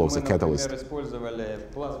all of the catalyst.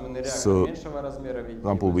 So, for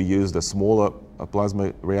example, we used a smaller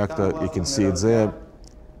plasma reactor. You can see it there,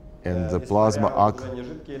 and the plasma arc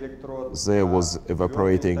there was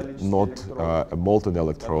evaporating not a molten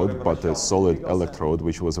electrode, but a solid electrode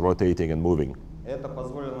which was rotating and moving.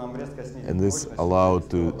 And this allowed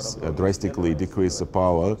to drastically decrease the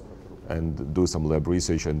power and do some lab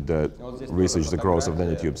research and research the growth of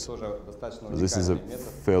nanotubes. This is a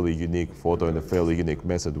fairly unique photo and a fairly unique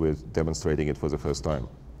method. We're demonstrating it for the first time.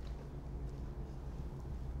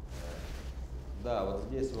 So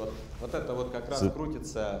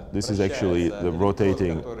this is actually the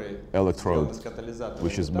rotating electrode,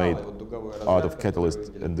 which is made out of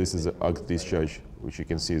catalyst, and this is the arc discharge, which you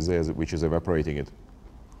can see there, which is evaporating it.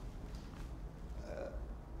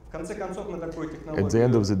 At the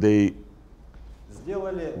end of the day,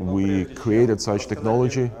 we created such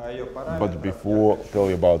technology, but before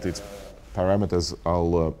telling about its parameters,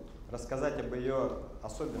 I'll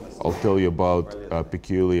tell you about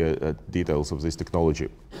peculiar details of this technology,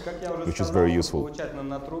 which is very useful.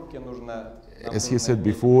 As he said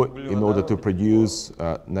before, in order to produce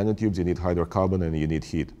nanotubes, you need hydrocarbon and you need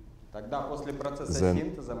heat.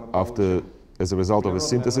 Then, as a result of the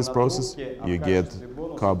synthesis process, you get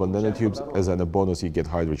carbon nanotubes, as a bonus you get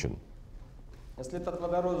hydrogen.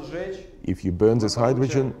 If you burn this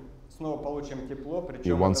hydrogen,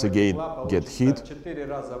 you once again get heat,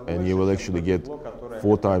 and you will actually get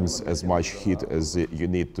 4 times as much heat as you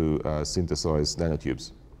need to synthesize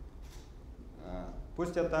nanotubes.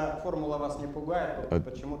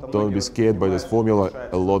 Don't be scared by this formula.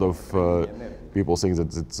 A lot of people think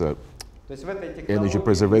that it's energy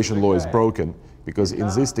preservation law is broken, because in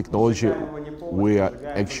this technology we are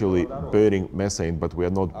actually burning methane, but we are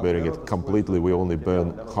not burning it completely. We only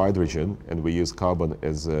burn hydrogen, and we use carbon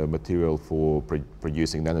as a material for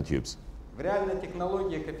producing nanotubes.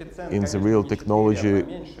 In the real technology,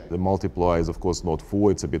 the multiplier is of course not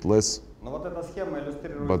 4, it's a bit less.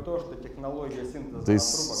 But these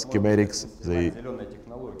schematics, they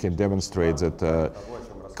can demonstrate that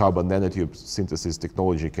carbon nanotube synthesis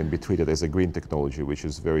technology can be treated as a green technology, which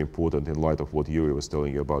is very important in light of what Yury was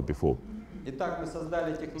telling you about before.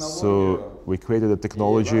 So we created a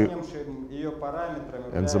technology,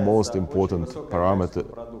 and the most important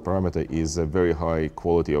parameter is a very high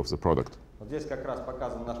quality of the product.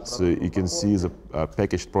 So you can see the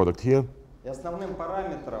packaged product here,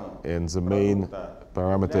 and the main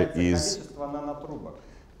parameter is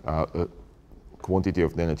quantity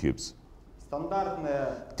of nanotubes.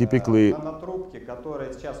 Typical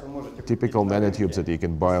nanotubes that you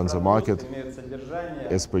can buy on the market,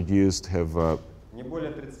 as produced, have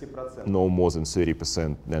no more than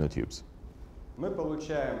 30% nanotubes.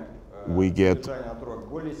 We get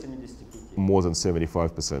more than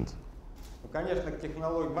 75%.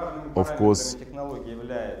 Of course,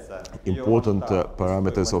 important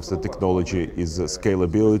parameters of the technology is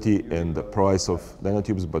scalability and the price of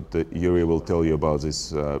nanotubes, but Yury will tell you about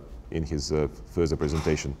this in his further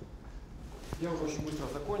presentation.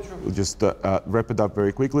 We'll just wrap it up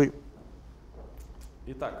very quickly.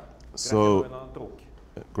 So,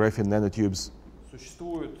 graphene nanotubes,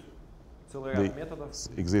 they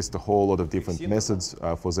exist a whole lot of different methods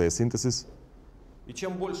for their synthesis.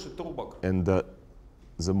 And the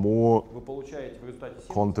more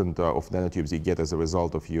content of nanotubes you get as a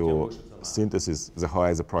result of your synthesis, the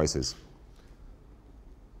higher the price is.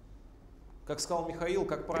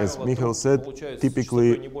 As Michail said,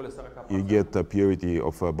 typically you get a purity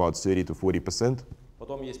of about 30 to 40%.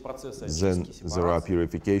 Then there are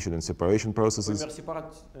purification and separation processes.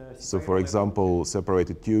 So, for example,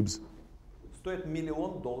 separated tubes, they're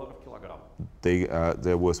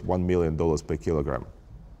worth $1 million per kilogram.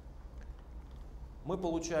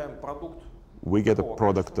 We get a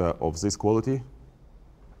product of this quality,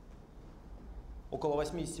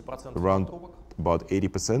 around about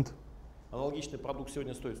 80%.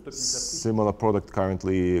 Similar product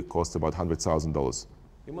currently costs about $100,000.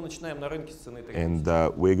 And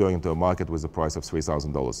we're going to a market with a price of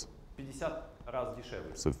 $3,000.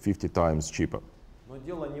 So 50 times cheaper.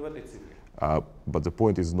 But the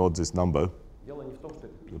point is not this number.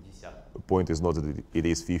 The point is not that it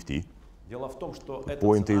is 50. The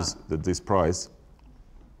point is that this price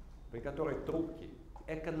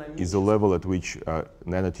is the level at which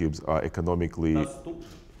nanotubes are economically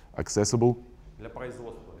accessible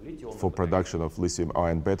for production of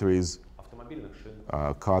lithium-ion batteries,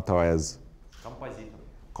 car tires,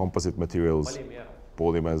 composite materials,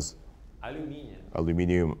 polymers,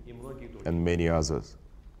 aluminium, and many others.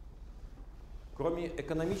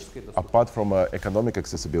 Apart from economic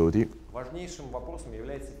accessibility,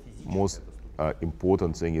 most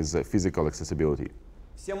important thing is physical accessibility.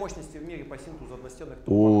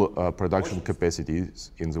 All production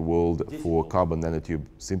capacities in the world for carbon nanotube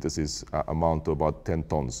synthesis amount to about 10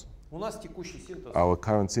 tons. Our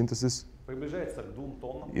current synthesis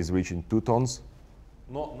is reaching 2 tons,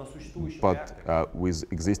 but with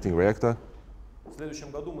existing reactor,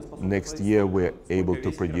 next year we're able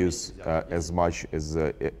to produce as much as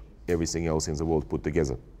everything else in the world put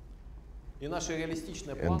together. И наши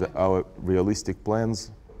реалистичные And планы our realistic plans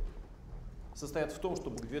состоят в том,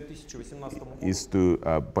 чтобы к 2018 году is to,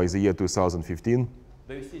 by the year 2015,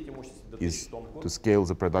 довести эти мощности до is 1000 тонн в to год. scale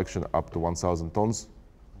the production up to 1,000 tons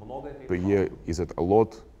Много это per или year. мало? Is it a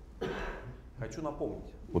lot? Хочу напомнить,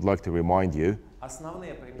 Would like to remind you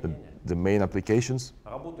основные применения the main applications,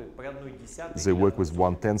 работают при 1/10 they work with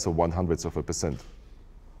 1/10 or 1/100%.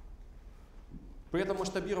 При этом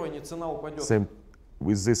масштабировании цена упадет Same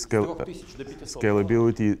with this с 3000 до 500 долларов.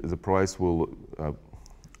 scalability, the price will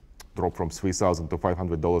drop from $3,000 to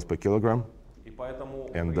 $500 per kilogram. И поэтому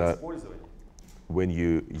And, при использовании, When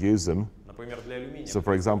you use them, например, для алюминия, so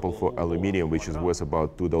for example, for aluminium, which is worth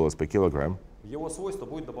about $2 per kilogram, в его свойства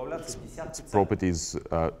будет добавляться десятки центов. properties,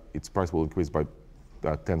 its price will increase by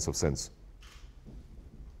tens of cents.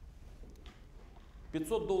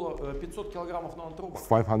 500 килограммов нанотрубок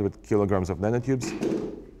 500 kilograms of nanotubes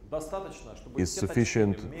достаточно, чтобы is все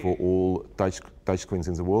sufficient тачскрины в for мире all touchscreens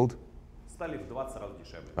in the world стали в 20 раз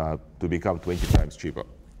дешевле. to become 20 times cheaper.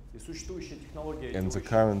 И существующая технология And the текущая,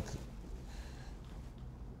 current,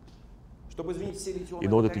 чтобы изменить все литионные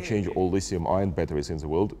in order to change батареи, all lithium-ion batteries in the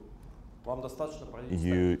world, вам достаточно произвести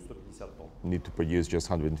you 150 тонн. need to produce just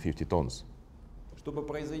 150 tons. Чтобы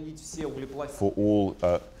производить все углепластики, For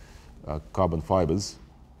all carbon fibers,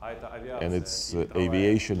 а это and авиация, it's и ветровая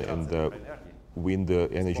aviation генерация and электроэнергии, wind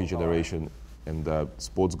energy generation and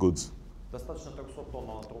sports goods, достаточно 300 тонн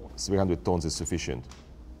нанотрубок. 300 tons is sufficient.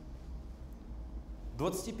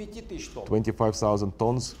 25 тысяч тонн 25,000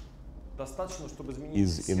 tons достаточно, чтобы изменить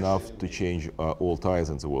is все enough шины to мира. change all tires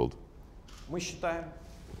in the world. Мы считаем,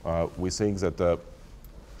 We think that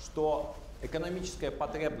что экономическая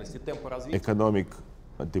потребность и темпы развития economic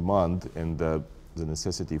demand and the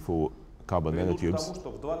necessity for carbon приведут к тому, nanotubes что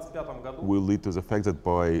в 2025 году will lead to the fact that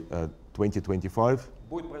by 2025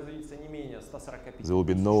 будет производиться не менее 145 there will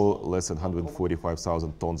be тысяч no тонн less than нанотрубок.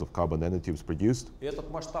 145,000 tons of carbon nanotubes produced. И этот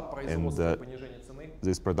масштаб производства и понижения цены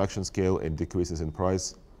This production scale and decreases in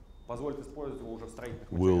price позволит использовать его уже в строительных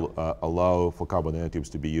will материалах. allow for carbon nanotubes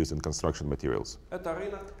to be used in construction materials. Это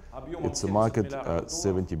рынок объемом It's a 70 market миллиардов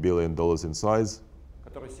 $70 долларов, billion in size,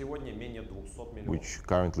 который сегодня менее 200 миллионов. which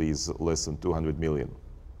currently is less than 200 million.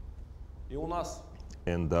 И у нас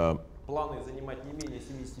And планы занимать не менее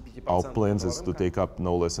 75% our этого plans is to рынка. take up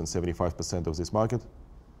no less than 75% of this market.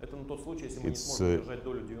 Это на тот случай, если мы не It's, сможем держать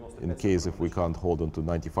долю 95%. In case if we can't hold on to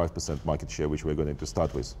 95% market share, which we're going to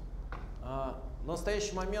start with. На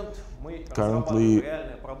настоящий момент мы Currently, разрабатываем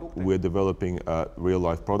реальные продукты we're developing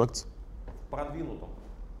real-life products. в продвинутом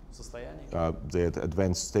состоянии. They're at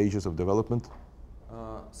advanced stages of development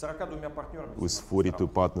 42 партнерами. with 17 42 стран.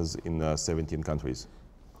 partners in 17 countries.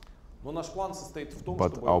 Но наш план состоит в том,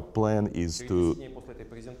 But чтобы our plan is через 10 to, дней после этой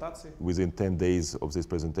презентации within 10 days of this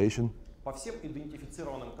presentation, по всем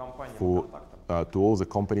идентифицированным компаниям и for контактам, to all the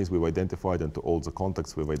companies we've identified and to all the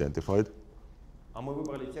contacts we've identified, а мы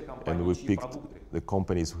выбрали те and компании, we чьи picked продукты the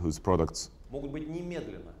companies whose products могут быть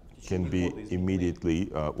немедленно, в can течение be года изменены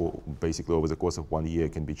immediately, or basically over the course of 1 year,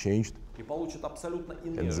 can be changed, и получат абсолютно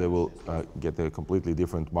иные and they will рыночные свойства. get a completely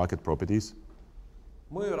different market properties.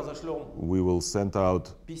 Мы разошлем We will send out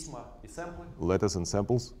письма и сэмплы letters and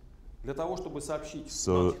samples для того, чтобы сообщить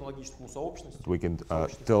So нанотехнологическому сообществу we can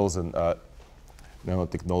tell the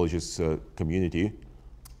nanotechnologies community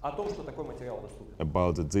о том, что такой материал доступен.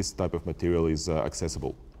 about that this type of material is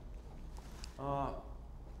accessible.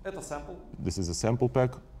 Это сэмпл, This is a sample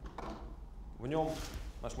pack. в нем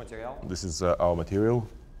наш материал. This is our material.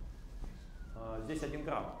 Здесь 1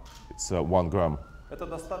 грамм. It's 1 gram. Это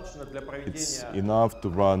достаточно для It's проведения enough to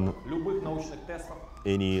run любых научных тестов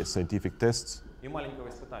any scientific tests и маленького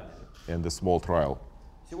испытания. and a small trial.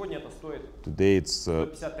 Сегодня это стоит Today it's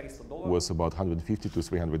 150-300 долларов. worth about $150 to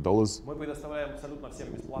 $300. Мы предоставляем абсолютно всем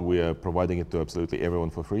бесплатно. We are providing it to absolutely everyone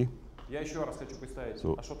for free. Я еще раз хочу представить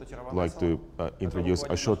So, Ашота I'd like Тираванесова, to introduce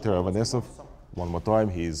который Ashot руководит нашим Teravanесov офисом. one more time.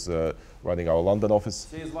 He's running our London office.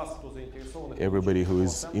 Все из вас, кто заинтересованы, Everybody who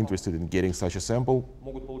is получить interested in getting such a sample,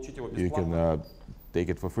 могут получить его you can бесплатно. take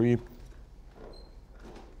it for free.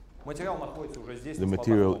 Материал находится уже здесь. The на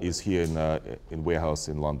material складах. is here in warehouse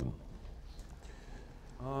in London.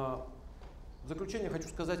 В заключение хочу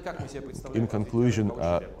сказать, как мы себе представляем In conclusion,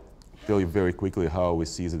 развитие рынка tell you very quickly how we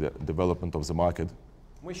see the development of the market.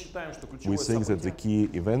 Мы считаем, что We ключевое think that the событие key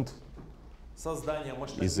event создания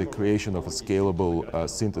is the creation of a scalable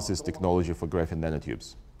synthesis technology for graphene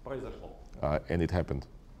nanotubes, произошло. and it happened.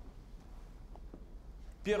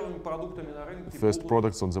 Первыми продуктами на рынке First будут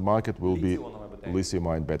products on the market will be литий-ионовые батареи.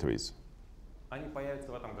 lithium-ion batteries. Они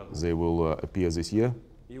появятся в этом году. They will appear this year,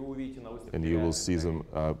 И вы увидите на выставке and you will реальных see them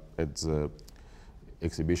батарей. at the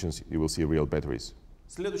exhibitions. You will see real batteries.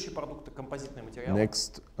 Следующий продукт — это композитные материалы.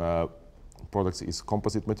 Next products is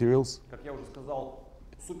composite materials. Как я уже сказал,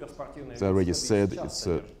 суперспортивные As I already велосипеды said, сейчас it's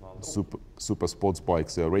содержат super sports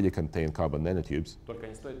bikes. They already contain carbon nanotubes. только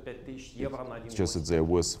они стоят 5000 евро на один It's just that велосипед. they're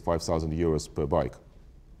worth 5,000 euros per bike.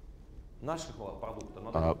 Нашего продукта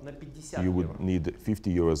надо на 50 You would евро. need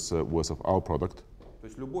 50 euros worth of our product. То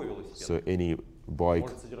есть любой велосипед So any bike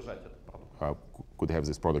может содержать этот продукт. could have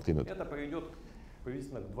this product in it. Это приведет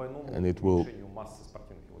приблизительно к двойному And it will уменьшению массы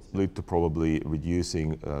спортивных велосипедов. lead to probably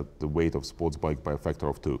reducing the weight of sports bike by a factor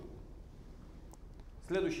of 2.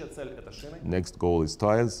 Следующая цель — это шины. Next goal is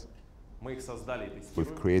tires. Мы их создали и We've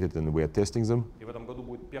тестируем. created and we are testing them. И в этом году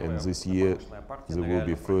будет первая And this year промышленная партия there на will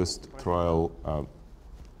be реальном first производстве. trial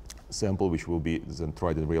sample which will be then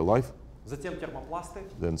tried in real life. Затем термопласты.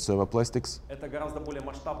 Then thermoplastics. Это гораздо более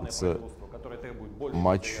масштабное It's a производство, которое требует больше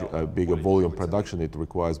Much материала, bigger более volume дешевой цены. production. It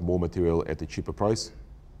requires more material at a cheaper price.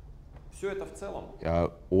 Все это в целом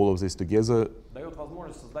All of this together дает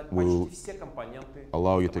возможность создать will почти все компоненты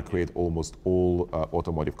allow you to автомобиля. create almost all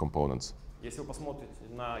automotive components. Если вы посмотрите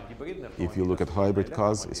на гибридные If you автомобили, look at особенно hybrid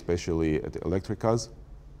cars, электромобили, especially at electric cars,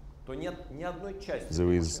 то нет ни одной части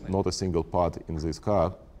there is машины, not a single part in this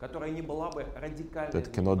car которая не была бы радикально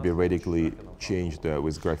that cannot be изменена с radically помощью графенового changed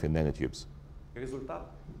with graphene nanotubes. автомобиля.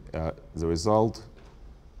 Результат The result,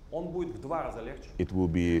 он будет в 2 раза легче it will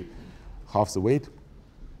be half the weight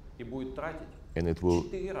и будет тратить and it в will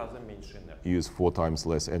 4 раза меньше энергии. use 4 times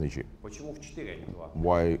less energy. Почему в 4, а не 2?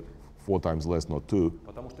 Why 4 times less, not 2?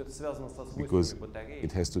 Потому что это связано со Because свойствами батареи,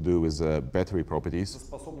 it has to do with battery со properties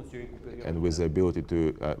способностью рекуперировать and with the энергию. ability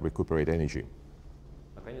to recuperate energy.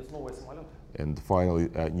 Наконец, новые самолеты. And finally,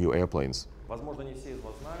 new airplanes. Возможно, не все из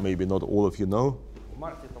вас знают. Maybe not all of you know, В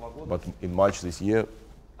марте этого года but in March this year,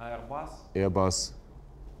 Airbus,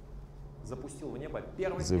 запустил в небо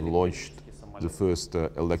первый they've launched электрический the самолет. first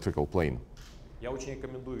electrical plane. Я очень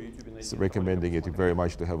рекомендую в YouTube найти So этот ролик и recommending it посмотреть. very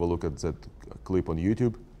much to have a look at that clip on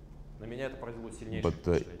YouTube, На меня это произвело сильнейшее but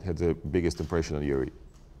it впечатление. had the biggest impression on Yury.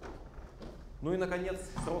 Ну и, наконец,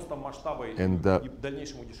 с ростом масштаба и And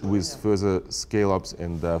дальнейшим with удешевлением, further scale-ups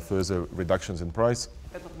and further reductions in price,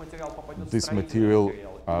 этот материал попадет в this строительный material,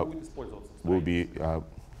 материал и будет использоваться в will строительстве. be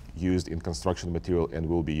used in construction material and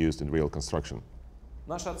will be used in real construction.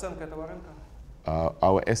 Наша оценка этого рынка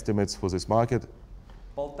Our estimates for this market,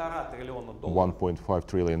 $1,5 триллиона $1.5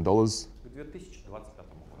 trillion к 2025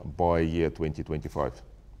 году. by year 2025.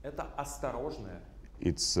 Это осторожная,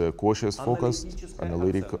 It's cautious focused,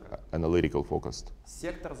 Аналитическая analytical focused.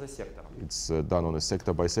 сектор за сектором, It's done on a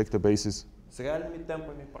sector-by-sector basis с реальными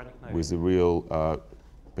темпами проникновения, with the real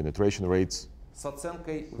penetration rates, с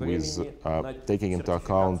оценкой with времени на taking into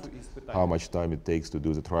account сертификацию и how испытания. much time it takes to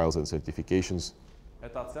do the trials and certifications.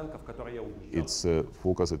 Это оценка, в которой я убежден. It's a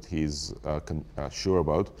focus that he's sure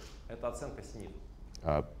about. Это оценка снизу.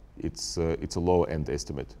 It's a low-end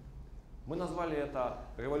estimate. Мы назвали это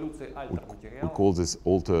революцией We альтер-материала, call this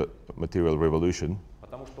alter material revolution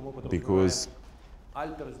потому что мы because подразумеваем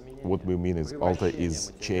альтер-изменение, what we mean is alter превращение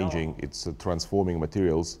is материалов changing, it's transforming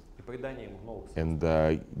materials и придание им новых свойств.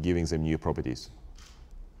 and giving them new properties.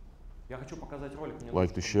 Я хочу показать ролик. Мне I'd like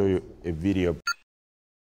нужно, to чтобы show you был звук. a video.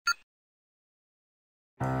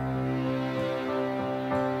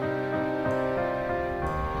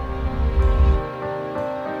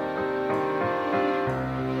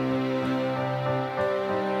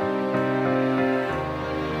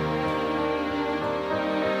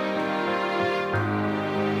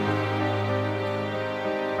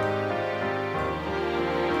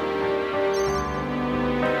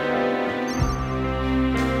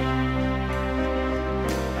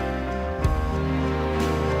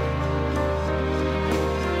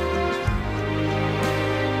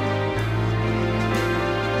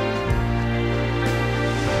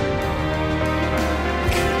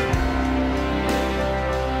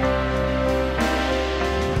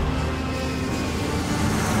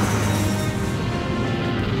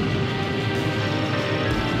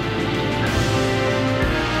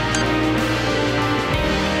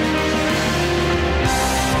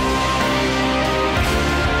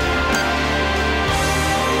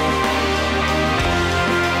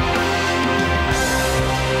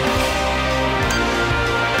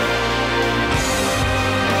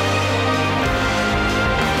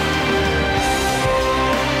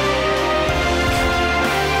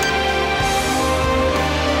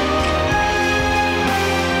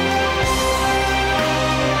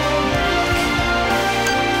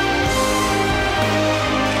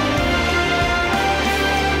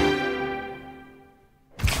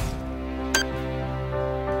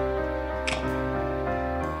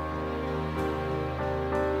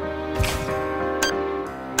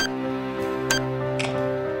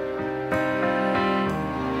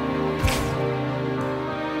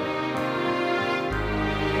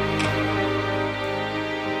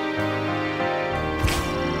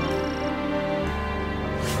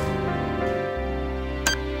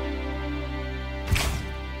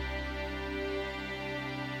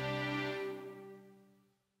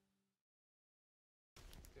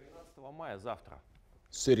 мая, завтра.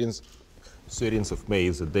 13th of May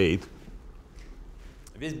is the date.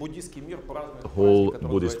 Весь буддийский мир празднует The whole праздник,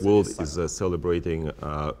 который Buddhist называется world Весак. is celebrating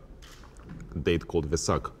a date called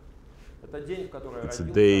Vesak. Это день, в который It's a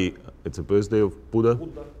родился day, it's a birthday of Buddha,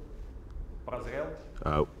 Будда,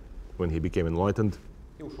 прозрел when he became enlightened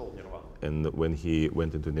и ушел в нирвану. and when he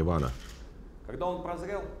went into Nirvana. Когда он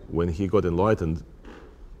прозрел, When he got enlightened,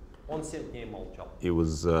 он 7 дней молчал, he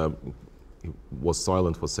was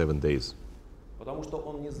silent for 7 days потому что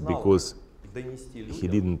он не знал, because как донести he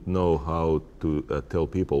людям didn't know how to tell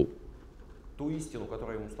people ту истину,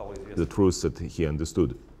 которая ему стала the известна. truth that he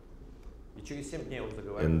understood. И через 7 дней он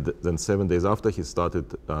заговорил. And then 7 days after, he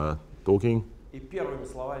started talking, И первыми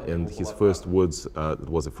словами and его his была first фраза: words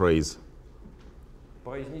was a phrase,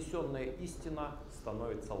 произнесенная истина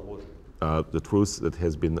становится ложью. the truth that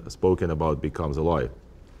has been spoken about becomes a lie.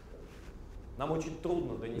 Нам очень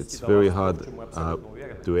трудно донести It's до very вас то, hard в чем мы абсолютно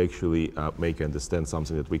уверены. to actually make you understand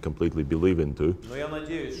something that we completely believe into, Но я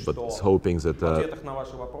надеюсь, but что it's hoping в that ответах на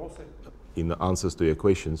ваши вопросы, in the answers to your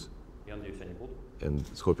questions, я надеюсь, они будут, and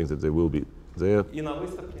it's hoping that they will be there, и на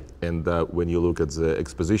выставке and when you look at the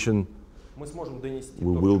exposition, мы сможем донести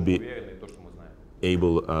We то, в will чем мы be уверены, и то, что мы знаем.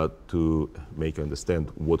 able to make you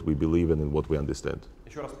understand what we believe in and what we understand.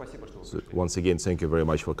 Еще раз спасибо, что вы So пришли. once again, thank you very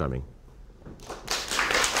much for coming.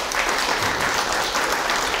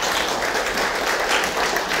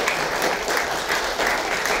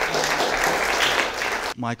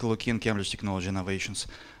 Michail, Cambridge Technology Innovations.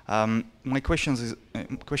 My question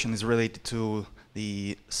is related to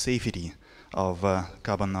the safety of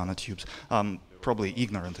carbon nanotubes. I'm probably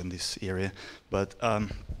ignorant in this area, but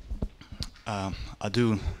I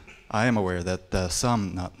am aware that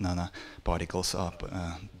some nanoparticles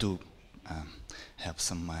do have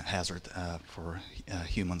some hazard for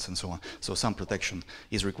humans and so on. So some protection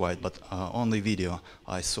is required, but on the video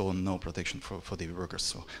I saw no protection for the workers.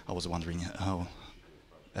 So I was wondering how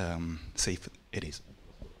safe it is.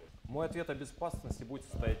 Мой ответ о безопасности будет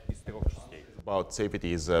состоять из 3 частей. About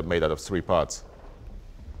safety is made out of 3 parts.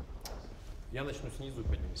 Я начну снизу и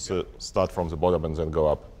поднимусь So вверх. start from the bottom and then go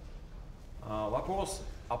up. Вопрос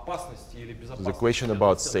опасности или The безопасности question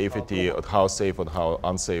about относительно safety, nanotropов, how safe and how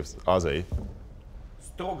unsafe are they?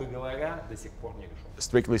 строго говоря, до сих пор не решен.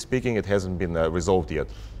 Strictly speaking, it hasn't been resolved yet.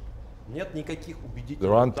 Нет никаких There убедительных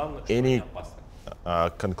aren't данных, что они any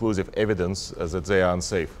опасны. conclusive evidence that they are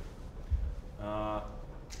unsafe,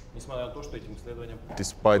 Несмотря на то, что этим исследованиям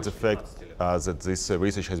despite the больше fact 15 лет. that this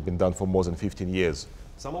research has been done for more than 15 years.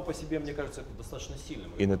 Само по себе, мне кажется, это достаточно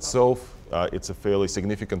сильным In результатом, itself, it's a fairly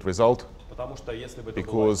significant result, потому что если бы это было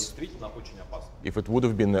because действительно очень опасно, if it would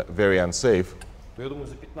have been very unsafe, то я думаю,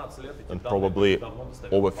 за 15 лет эти and данные probably были давно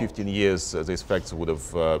достоверны. over 15 years, these facts would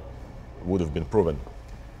have been proven.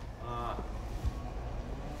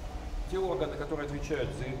 Те органы, которые отвечают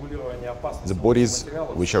за регулирование опасности The bodies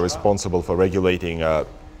материалов which are в США, responsible for regulating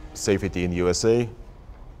safety in USA,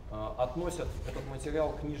 относят этот материал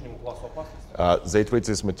к нижнему классу опасности. they treat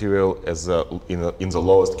this material as in the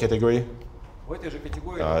lowest category. В этой же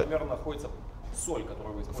категории, например, находится соль,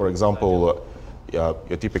 которую вы For используете. example,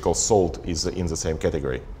 your typical salt is in the same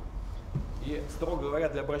category. И, строго говоря,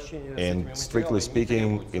 для обращения с этими And strictly материалами не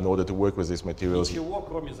speaking, in требуется order to work with these materials, ничего,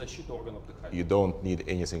 кроме защиты органов дыхания. you don't need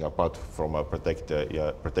anything apart from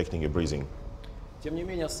protecting your breathing. Тем не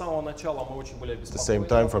менее, с самого начала мы очень были At the обеспокоены same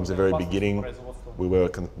time, from the very опасностью beginning, производства. we were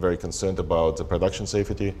very concerned about the production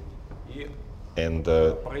safety, И and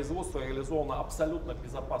производство реализовано абсолютно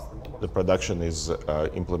безопасным the образом, production is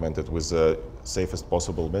implemented with the safest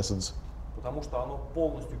possible methods, потому что оно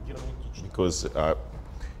полностью герметично. because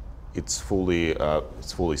it's fully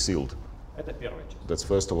sealed. Это первая часть. That's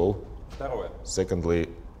first of all. Второе. Secondly,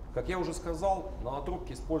 Как я уже сказал,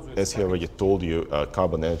 нанотрубки as используются he как already told you,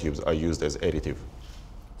 carbon nanotubes are used as additive.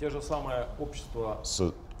 те же самые общества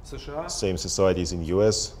So в США same societies in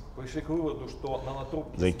US, пришли к выводу, что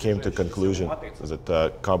нанотрубки, they came to содержащиеся в conclusion матрице,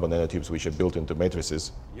 that carbon nanotubes which are built into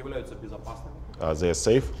matrices, являются безопасными they are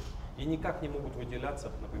safe, и никак не могут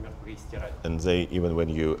выделяться, например, при стирании. and they, even when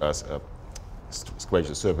you scratch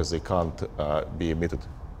the surface, they can't be emitted.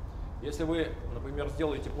 Если вы, например,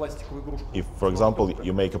 сделаете пластиковую игрушку, If, с for example, нанотрубками,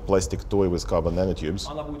 you make a plastic toy with carbon nanotubes,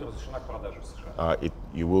 она будет разрешена к продаже в США.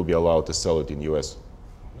 you will be allowed to sell it in US.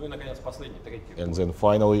 Ну и, наконец, последний, третий. And then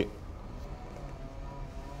finally,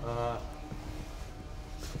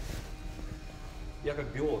 Я как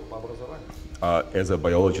биолог по образованию as a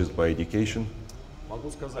biologist by education,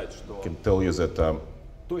 могу сказать, что can tell you that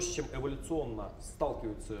то, с чем эволюционно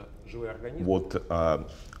сталкиваются живые организмы, what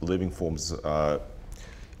living forms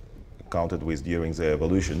counted with during their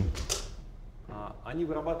evolution, Они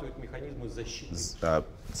вырабатывают механизмы защиты от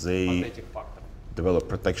they этих факторов. develop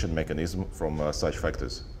protection mechanism from such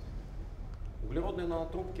factors. Углеродные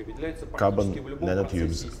нанотрубки выделяются Carbon практически в любом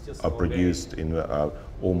nanotubes процессе are естественного produced in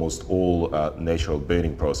almost all natural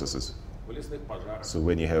burning processes. горения, в лесных пожарах. So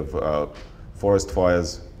when you have forest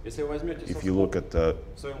fires, Если вы возьмете if you look at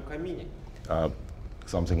в своем камине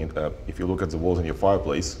if you look at the walls in your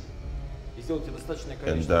fireplace, и сделаете достаточное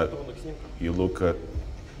количество электронных снимков, you look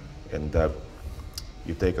and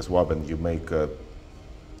you take a swab and you make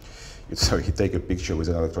you take a picture with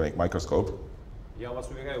an electronic microscope. я вас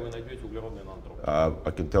уверяю, вы найдете углеродные нанотрубки.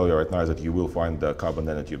 I can tell you right now that you will find the carbon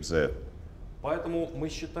nanotubes there. Поэтому мы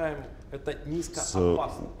считаем это So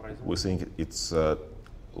низкоопасным we производством. think it's a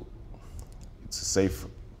safe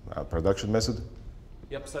production method,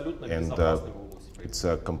 И абсолютно and безопасный в области it's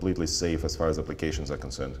производства. completely safe as far as applications are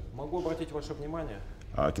concerned. Могу обратить ваше внимание,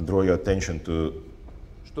 I can draw your attention to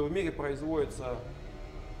что в мире производится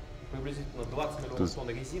приблизительно 20 миллионов тонн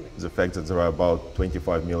резины, the fact that there are about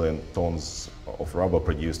 25 million tons of rubber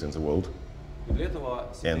produced in the world. и для этого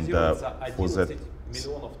And синтезируется for that 11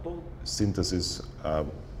 миллионов тонн synthesis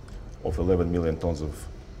of 11 million tons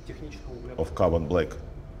технического углерода. of carbon black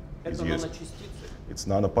is Это used. наночастицы It's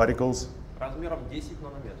nanoparticles, размером 10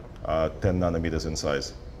 нанометров. 10 nanometers in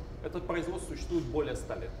size. Это производство существует более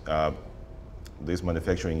 100 лет This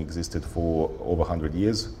manufacturing existed for over 100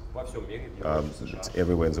 years. во всем мире, в Европе, в США. It's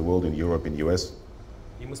everywhere in the world, in Europe, in US,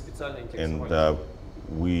 И мы специально and интересовались.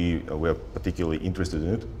 we are particularly interested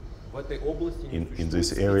in it. В этой области не in this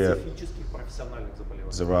существует area, специфических профессиональных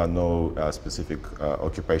заболеваний. There are no specific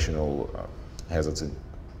occupational hazards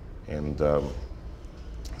and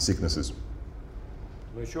sicknesses.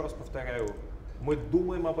 Но еще раз повторяю, мы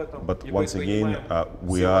думаем об этом But и once again, предпринимаем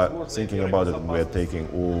we все are возможные thinking меры about it and we are безопасности taking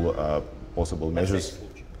all possible на всякий measures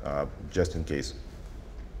случай. just in case.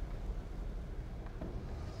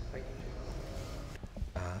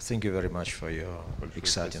 Thank you very much for your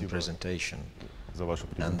exciting спасибо presentation. За вашу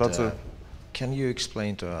And презентацию. can you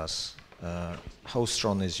explain to us how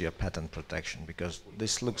strong is your patent protection? Because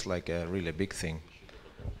this looks like a really big thing.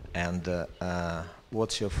 And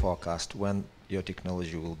what's your forecast when your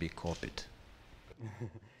technology will be copied?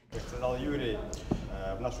 Как сказал Юрий,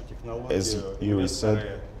 в нашу As технологию Yury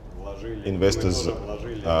said, investors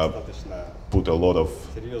вложили достаточно put a lot of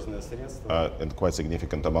серьезные средства, and quite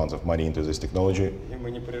significant amounts of money into this technology, и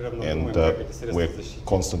мы непрерывно and думаем, как эти средства we're защитить.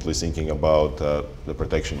 constantly thinking about the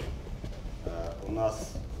protection. У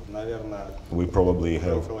нас, наверное, We probably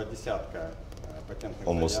have около десятка патентных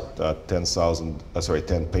almost заявок.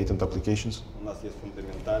 10 patent applications. У нас есть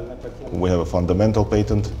фундаментальный патент, We have a fundamental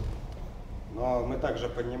patent, но мы также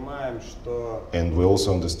понимаем, что and we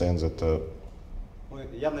also understand that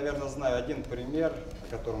я, наверное, знаю один пример,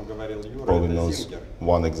 о котором говорил Юра, probably это knows Зингер.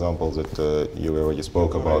 one example that you already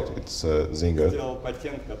spoke about. It's Zinger. Сделал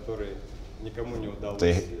патент, который никому не удалось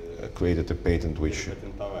They created a patent which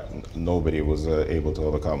патентовать. nobody was able to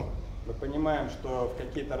overcome. Мы понимаем, что в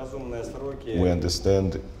какие-то разумные сроки We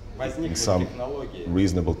understand in возникнут some технологии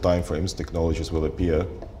reasonable time frames technologies will appear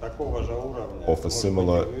такого же уровня, of a может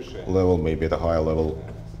similar быть, и выше, level, maybe at a higher level,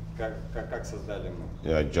 как создали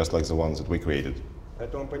мы. just like the ones that we created.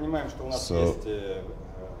 Поэтому мы понимаем, что у нас So, есть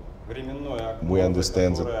временное окно, We за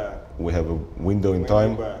understand которое that we have a window in мы time,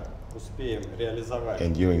 либо успеем реализовать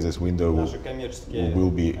and during this window наши коммерческие we will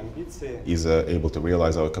be амбиции, either able to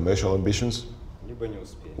realize our commercial ambitions, либо не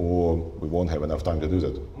успеем. or we won't have enough time to do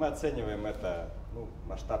that. Мы оцениваем это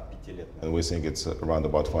масштаб 5 лет. And we think it's around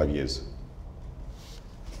about 5 years.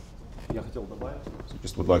 Я хотел добавить. So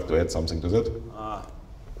just would like to add something to that.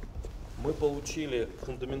 Мы получили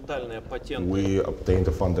фундаментальные патенты We obtained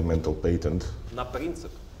a fundamental patent на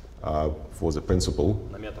принцип, for the principle,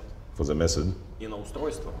 на метод for the method, и на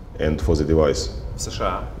устройство and for the device в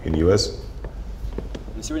США. in US.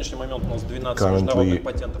 На сегодняшний момент у нас 12 Currently, международных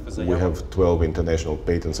патентов и we заявок. have 12 international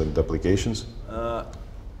patents and applications.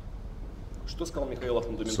 Что сказал Михаил о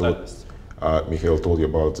фундаментальности? Michail told you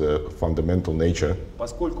about the fundamental nature.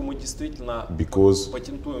 Поскольку мы действительно Because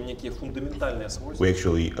патентуем некие фундаментальные свойства, we're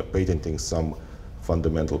actually patenting some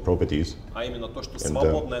fundamental properties, а именно то, что And,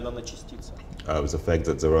 свободная наночастица the fact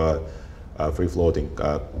that there are free-floating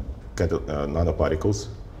nanoparticles,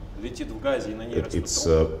 летит в газе и на ней that растет it's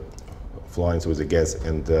труп. flying through the gas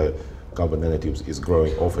and carbon nanotubes is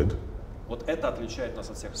growing off it. Вот это отличает нас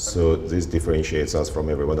от всех So остальных. this differentiates us from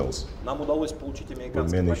everyone else. Нам удалось получить We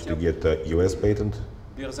американский managed to патент get a US patent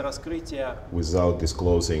без раскрытия without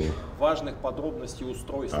disclosing важных подробностей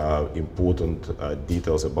устройства. important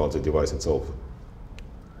details about the device itself.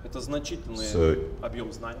 Это значительный So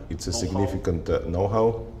объем знаний, it's a ноу-хау. significant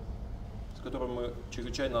know-how. которую мы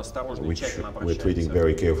чрезвычайно осторожно и which тщательно we're treating обращаемся.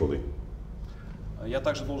 very carefully. Я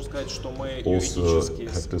также должен сказать, что мы Also юридически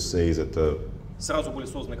have to say that сразу были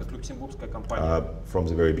созданы как люксембургская компания. from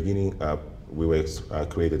the very beginning, we were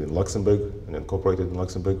created in Luxembourg and incorporated in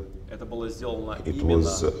Luxembourg. Это было сделано It именно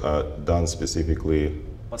was done specifically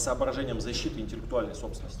по соображениям защиты интеллектуальной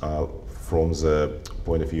собственности. from the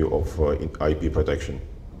point of view of IP protection.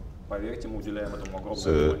 Поверьте, мы уделяем этому огромное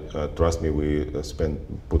So внимание. trust me, we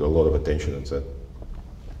put a lot of attention on that.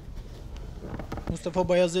 Mustafa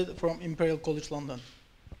Bayazid from Imperial College London.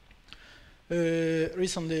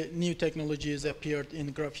 Recently, new technologies appeared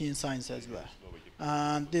in graphene science as well.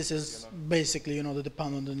 And this is basically, the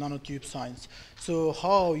depend on the nanotube science. So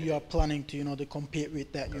how you are planning to, to compete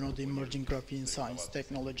with that, the emerging graphene science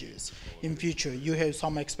technologies in future? You have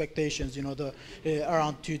some expectations,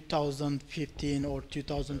 around 2015 or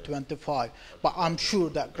 2025. But I'm sure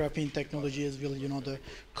that graphene technologies will,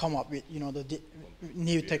 come up with, the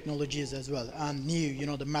new technologies as well, and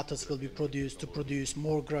new, the methods will be produced to produce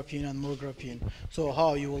more graphene and more graphene. So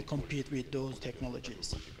how you will compete with those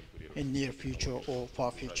technologies in near future or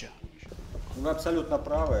far future? Вы абсолютно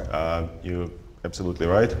правы. You're absolutely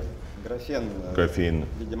right. Графен,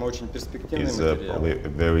 видимо, очень перспективный Is материал.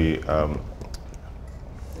 probably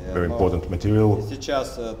a very important material,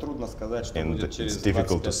 Сейчас трудно сказать, что and будет через it's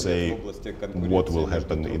difficult to 25 say лет в области what will конкуренции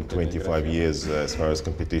happen in между трубками и 25 графеном. years as far as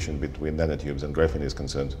competition between nanotubes and graphene is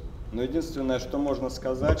concerned. Но единственное, что можно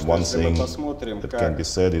сказать, But что one если мы thing посмотрим, that can be как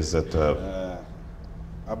said is that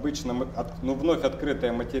обычно вновь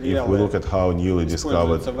открытые if we материалы, look at how newly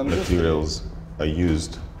discovered используются в индустрии, materials are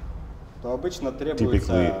used, то обычно typically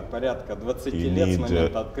требуется порядка 20 you лет с need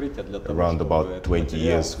момента открытия для того, around чтобы about этот 20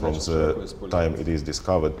 материал years from начал широко the time it использоваться. is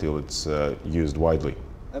discovered till it's used widely.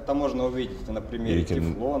 Это можно увидеть на примере You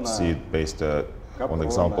can тефлона, see it based on Caprona,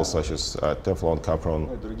 examples such as Teflon, ну и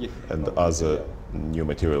Capron, других and новых other материалов. new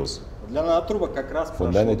materials. Для нанотрубок как раз For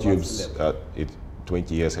прошло 20 nanotubes, лет.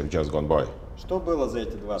 20 years have just gone by. Что было за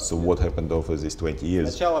эти 20 So лет? what happened over these 20 years?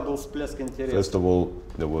 Сначала был всплеск First интереса. of all,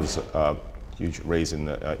 there was a huge raise in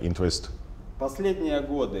interest. Последние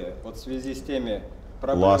годы, вот в связи с теми Last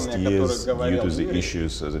проблемами, о которых years, due говорил to the Юрий,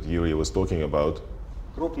 issues that Yury was talking about,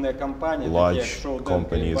 крупные компании, такие large как Show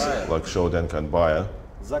companies like Shodank and Bayer,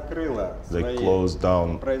 закрыла they свои closed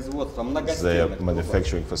down производства their многостенных трубок.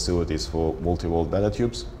 manufacturing facilities for multi-wall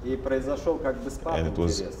nanotubes, И произошел как бы спад and it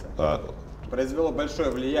was интереса. Произвело большое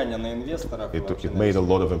влияние на инвесторов. it вообще на made a весь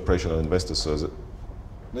lot of impression on investors. So that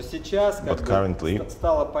Но сейчас как But currently, бы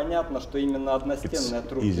стало понятно, что именно одностенные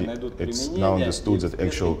трубки easy. найдут It's применение. now и understood that всплеск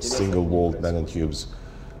actual интереса single-walled не происходит.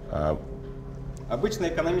 nanotubes, Обычно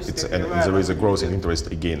экономическая and кривая, there is a growth in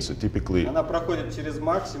interest again. So typically, она проходит через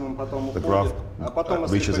максимум, потом the уходит, graph а потом,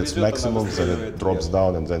 если reaches its повезет, она maximum, then выстреливает it drops вверх.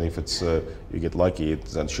 down, and then if it's you get lucky, it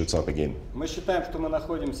then shoots up again. Мы считаем, что мы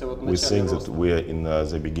находимся вот в We're начале saying that роста. we are in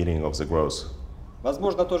the beginning of the growth.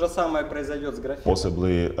 Возможно, то же самое произойдет с графеном.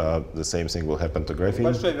 Possibly the same thing will happen to С graphene.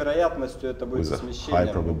 большой вероятностью это будет With a смещение high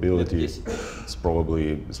лет probability, 10. it's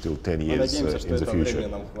probably still 10 years надеемся, что in the этого future.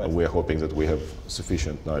 времени нам хватит. And we are hoping that we have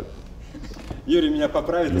sufficient now. Юрий меня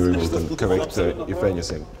поправит, You если will что-то correct абсолютно if прав.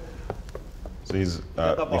 anything. So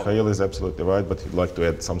Я добавлю. Michail is absolutely right, but he'd like to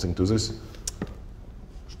add something to this.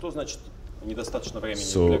 Что значит недостаточно времени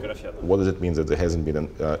So для графена? what does it mean that there hasn't been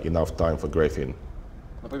enough time for graphene?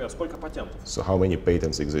 Например, сколько патентов So how many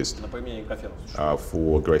patents exist на применение графена существует?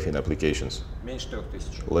 for graphene applications? Меньше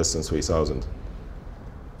 3000. Less than 3,000.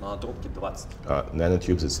 На трубке 20.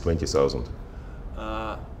 Nanotubes, it's 20,000.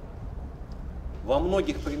 Во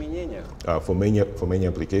многих применениях For many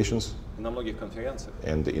applications и на многих конференциях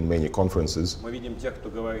and in many conferences, мы видим тех, кто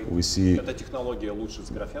говорит, we see эта технология лучше с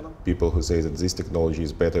графеном, people who say that this technology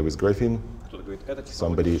is better with graphene, кто-то говорит, эта технология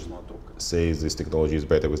somebody лучше с нанотрубкой. says this technology is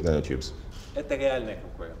better with nanotubes. Это реальные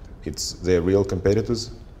конкуренты. They're real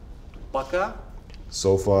competitors. Пока,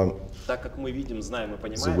 So far, так как мы видим, знаем и the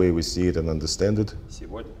way понимаем, we see it and understand it,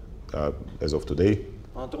 сегодня as of today,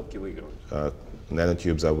 нанотрубки выигрывают.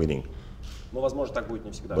 nanotubes are winning. Но, возможно, так будет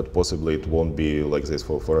не всегда. But possibly it won't be like this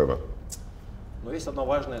for forever. Но есть одно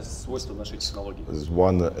важное свойство нашей технологии. There's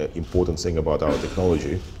one important thing about our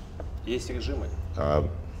technology. Есть режимы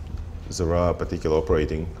There are particular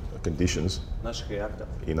operating conditions наших реакторов,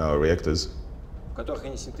 in our reactors в которых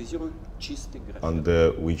они синтезируют чистый графен.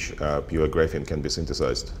 under which pure graphene can be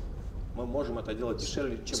synthesized. Мы можем это делать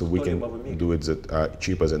дешевле, чем So we кто-либо can в мире. do it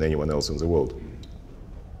cheaper than anyone else in the world.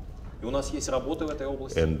 И у нас есть работы в этой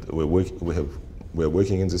области, And we're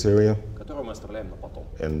working in this area, которые мы оставляем на потом.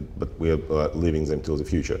 but we are leaving them till the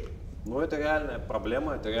future. Но это реальная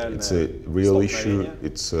проблема, это реальное It's a real issue, столкновение.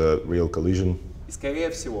 it's a real collision, И скорее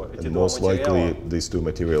всего, эти and два most likely материала these two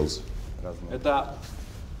materials Это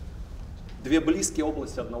две близкие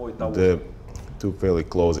области одного и того The же. two fairly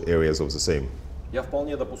close areas of the same. Я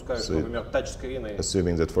вполне допускаю, что, например, тачскрины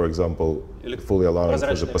Assuming that, for example, fully allowing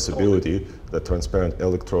for the possibility that transparent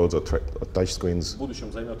electrodes or touchscreens в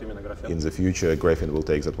будущем займет именно графен. in the future, graphene will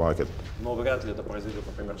take that market. Но вряд ли это произойдет,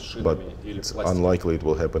 например, с But шинами или it's пластиком. unlikely it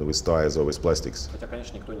will happen with tires or with plastics. Хотя,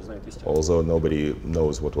 конечно, никто не знает истины. Although nobody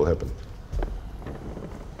knows what will happen.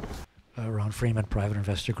 Ron Freeman, Private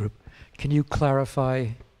Investor Group. Can you clarify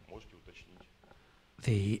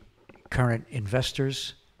the current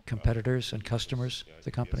investors, competitors, and customers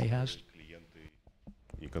the company has?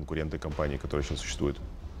 И конкуренты компании, которые сейчас существуют.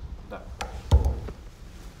 Да.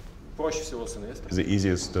 Проще всего с инвесторами. The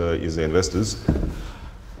easiest is the investors.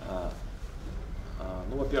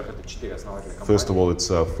 Ну, во-первых, это 4 основателя компании. First of all, it's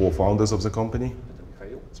 4 founders of the company. Это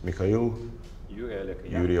Михаил, It's Michail, Юрий, Олег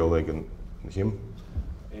и я. Yury, Oleg, and him.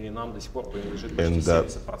 И нам до сих пор принадлежит почти And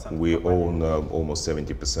 70% we компании. own almost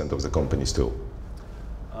 70% of the company still.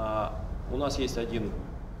 У нас есть один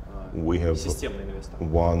We have системный инвестор.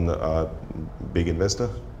 one big investor.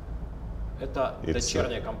 Это It's,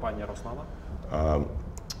 дочерняя компания Роснана,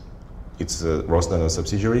 It's a Rosnano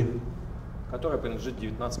subsidiary, которая принадлежит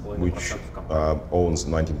 19,5% which компании. owns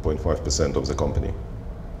 19.5% of the company.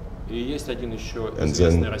 И есть один еще And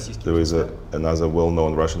известный then российский there is бизнесмен, another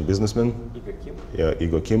well-known Russian businessman, Игорь Ким,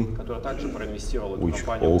 Igor Kim, который также проинвестировал в эту which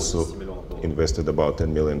компанию also 80 миллионов долларов. invested about $10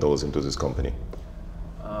 million into this company.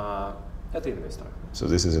 Это инвесторы. So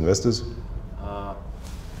this is investors.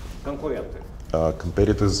 Конкуренты.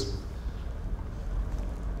 Competitors,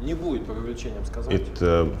 Не будет преувеличением сказать, it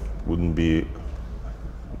wouldn't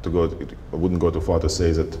go too far to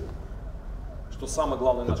say that что самый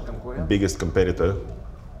главный наш конкурент biggest competitor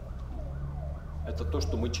это то,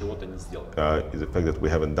 что мы чего-то не сделали. is the fact that we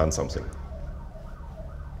haven't done something.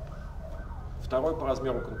 Второй по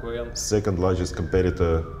размеру конкурент Second largest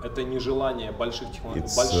competitor, это нежелание больших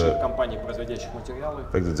It's, компаний, производящих материалы,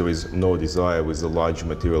 the fact that there is no desire with the large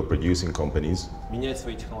material producing companies менять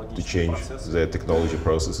свои to технологические change процессы their technology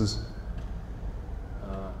processes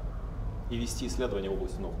и вести исследования в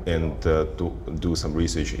области новых материалов. and to do some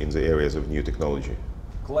research in the areas of new technology.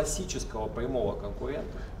 Классического прямого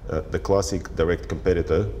конкурента The classic direct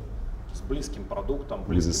competitor с близким продуктом, with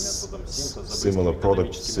близким a методом синтеза, similar близкими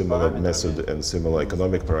product, экономическими similar параметрами method, and similar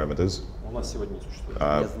economic parameters, у нас сегодня не существует.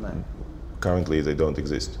 currently they don't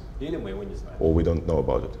exist, Или мы его не знаем. or we don't know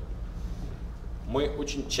about it. Мы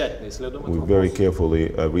очень тщательно исследуем We're этот very вопрос.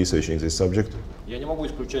 carefully researching this subject. Я не могу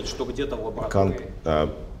исключать, что где-то в Can't лаборатории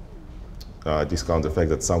discount the fact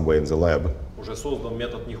that somewhere in the lab, уже создан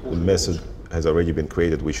метод не the хуже, не method лучше, has already been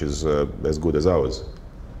created which is as good as ours,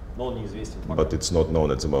 но он неизвестен пока. but it's not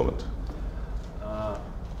known at the moment.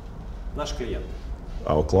 Наш клиент.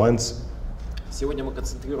 Our clients, Сегодня мы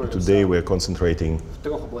концентрируемся today we're concentrating в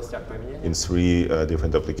 3 областях применения, in 3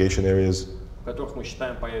 different application areas. в которых мы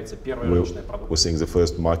считаем появится первый We're, рыночный продукт. we're seeing the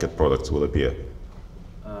first market products will appear.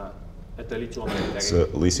 Это литионные It's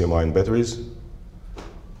батареи, lithium-ion batteries,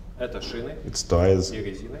 это шины it's tires и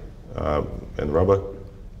резины, and rubber,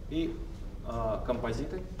 и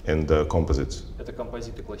композиты. and composites. Это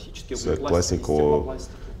композиты классические, It's углепластики, classic or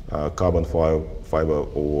стеклопластики. Carbon fiber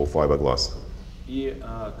or fiberglass, И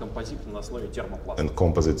композиты на основе термопласта. and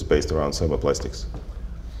composites based around thermoplastics.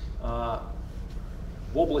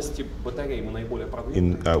 В области батарей мы наиболее In,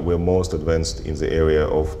 продвинуты. we're most advanced in the area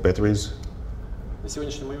of batteries. На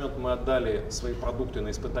сегодняшний момент мы отдали свои продукты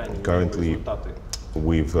на испытания, Currently, результаты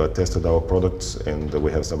We've tested our products and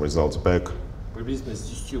we have some results back, приблизительно с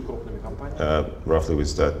 10 крупными компаниями, roughly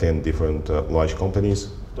with 10 different large companies,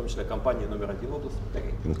 в том числе компания номер 1 в области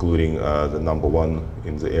батарей. including the number one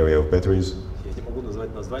in the area of batteries. Я не могу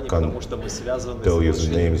назвать название, Can't потому что мы связаны с tell you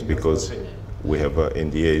the names соглашениями because соглашениями. we have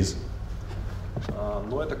NDAs,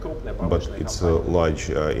 Но это крупная but промышленная it's a компания, large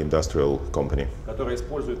industrial company которая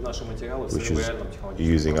использует наши материалы в which своем is реальном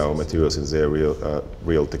технологическом using our процессе. materials in their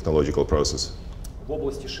real technological process. В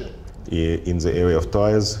области шин In the area of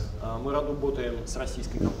tires, мы работаем с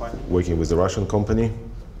российской компанией. working with a Russian company.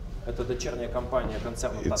 Это дочерняя компания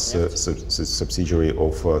концерна It's a «Татнефть». subsidiary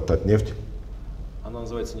of Tatneft. Она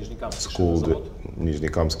называется Нижнекамский It's called шинозавод.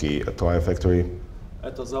 Nizhnekamsky Tire Factory.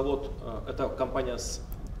 Это завод, это компания,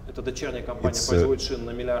 это дочерняя компания It's, производит шин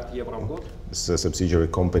на миллиард евро в год. It's a subsidiary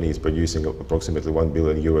company is producing approximately 1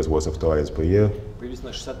 billion euros worth of tires per year. Приблизительно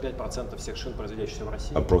 65% всех шин, производящихся в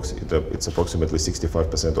России. It's approximately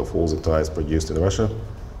 65% of all the tires produced in Russia.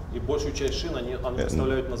 И большую часть шин они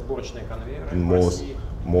поставляют на сборочные конвейеры And в России.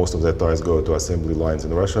 most of their tires go to assembly lines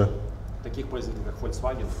in Russia Таких производителей, как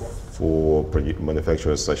Volkswagen, Ford. for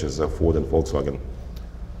manufacturers such as Ford and Volkswagen.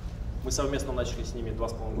 Мы совместно начали с ними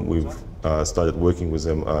 2,5 года We've назад. started working with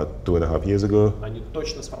them 2.5 years ago. Они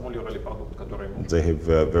точно сформулировали продукт, который им нужен. They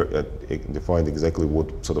have defined exactly what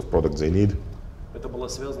sort of product they need. Это было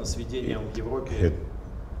связано с введением в Европе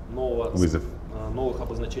новых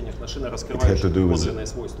обозначениях на шины, It had to раскрывающих do with подлинные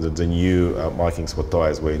свойства. the new markings for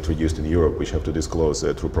tires were introduced in Europe, which have to disclose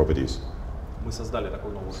true properties. Мы создали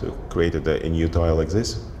такую новую So шину. created a new tire like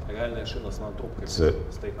this. Реальная шина с нанотрубками It's a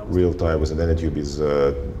стоит на real выставке. tire with a nanotube is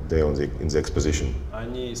there in the exposition.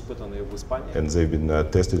 Они испытаны в Испании. And they've been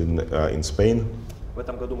tested in Spain. В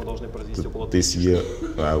этом году мы должны произвести около This 1000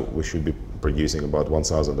 year we should be producing about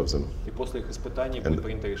 1,000 of them. И после их испытаний будет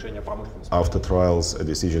принято решение о промышленности. After trials, a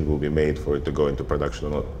decision will be made for it to go into production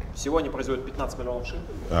or not. Всего они производят 15 миллионов шин.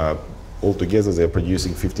 Altogether, they are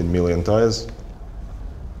producing 15 million tires.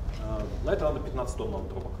 На это надо 15 тонн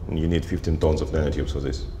нанотрубок. You need 15 tons of nanotubes for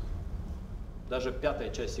this. Даже пятая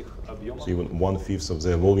часть их объема So even 1/5 of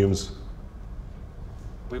their volumes,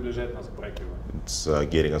 приближает нас к брейк-ивену. it's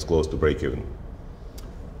getting us close to break-even.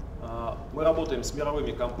 Мы работаем с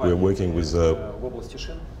мировыми We're компаниями working with в области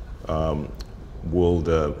шин.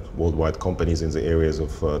 Worldwide companies in the areas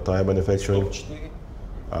of tire manufacturing.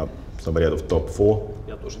 Топ-4. Some out of top 4.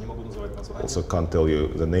 Я тоже не могу называть название. Also can't tell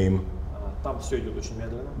you the name, Там все идет очень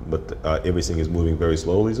медленно, but everything is moving very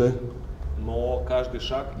slowly there. но каждый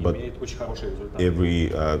шаг But имеет очень хороший результат.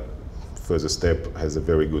 Every further step has a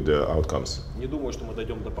very good outcomes. Не думаю, что мы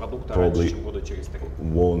дойдем до продукта Probably раньше, чем года через 3.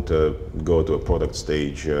 Won't go to a product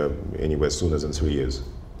stage anywhere sooner than 3 years.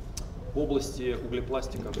 В области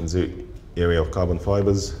углепластиков In the area of carbon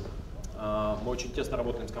fibers, мы очень тесно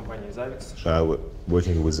работаем с компанией Zavix. we're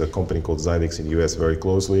working with a company called Zavix in US very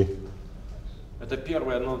closely. Это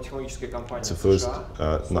первая нанотехнологическая компания It's the в first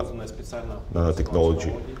США, созданная специально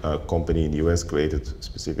nanotechnology company in the US created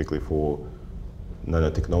specifically for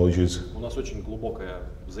nanotechnologies. У нас очень глубокое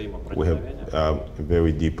We have взаимопроникновение.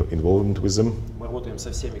 very deep involvement with them. Мы работаем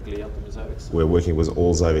со всеми клиентами Zavix. We're working with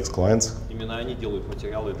all Zavix clients. Именно они делают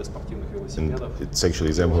материалы для спортивных And велосипедов. it's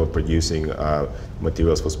actually them who are producing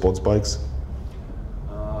materials for sports bikes.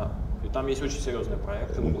 И там есть очень серьезные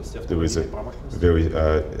проекты в области There is a автомобильной промышленности.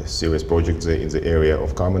 very serious project in the area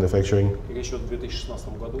of car manufacturing. И речь идет в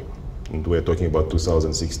 2016 году. And we're talking about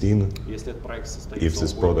 2016. Если этот проект If состоится,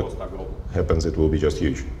 this он будет product просто огромный. happens, it will be just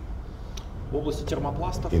huge. В области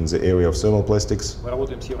термопластов In the area of thermoplastics, мы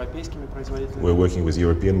работаем с европейскими производителями. we're working with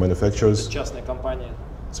European manufacturers. Это частные компании,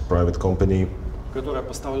 It's a private company. которые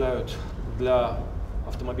поставляют для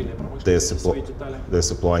автомобильной промышленности свои детали. They're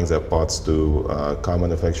supplying their parts to car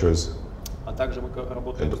manufacturers. А также мы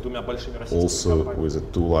работаем с двумя большими российскими Also компаниями. with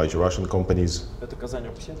the 2 large Russian companies. Это Казань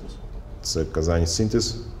Опсинтез It's Kazan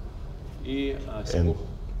Synthesis и Сибур.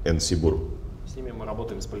 and Sibur. С ними мы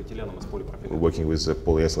работаем с полиэтиленом и с We're полипропиленом. working with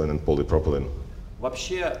polyethylene and polypropylene.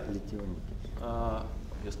 Вообще,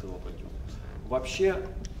 я сказал полиэтилен. Вообще,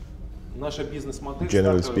 наша бизнес-модель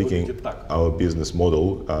Generally стартовая speaking, выглядит так. our business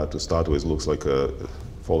model to start with looks like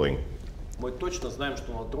following. Мы точно знаем,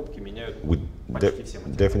 что на трубки меняют We почти все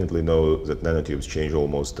материалы. definitely know that nanotubes change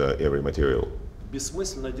almost every material.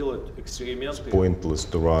 Бессмысленно делать эксперименты Pointless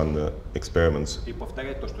to run experiments и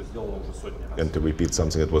повторять то, что сделано уже сотни раз. and to repeat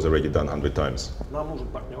something that was already done 100 times. Нам нужен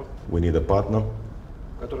партнер, We need a partner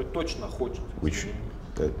который точно хочет which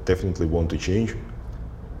изменений, definitely want to change,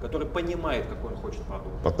 который понимает, какой он хочет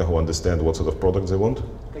продукт, partner who understand what sort of product they want,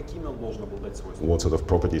 какими он должен обладать свойствами. what sort of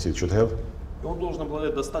properties it should have, И он должен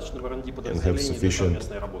обладать достаточным R&D and have подразделением для sufficient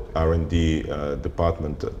совместной работы. R&D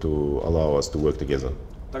department to allow us to work together.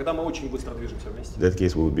 Тогда мы очень быстро движемся вместе, In that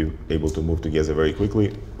case, we will be able to move together very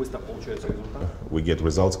quickly. быстро получается результат. We get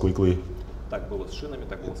results quickly. Так было с шинами,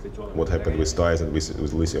 так было с литионными What happened with батареями. tires and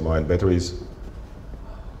with lithium-ion batteries.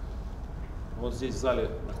 Вот здесь в зале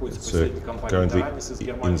находится So представитель компании currently Taranis из in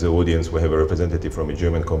Германии. the audience, we have a representative from a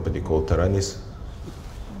German company called Taranis.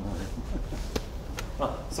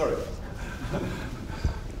 Sorry.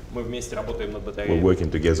 Мы вместе работаем над We're батареей.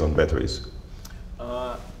 working together on batteries.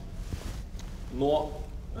 Но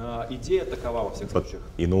идея такова во всех But случаях.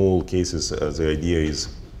 in all cases, the idea is,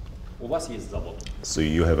 У вас есть завод. so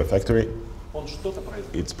you have a factory, Он что-то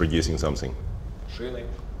производит. it's producing something. Шины,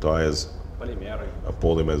 Tires, полимеры,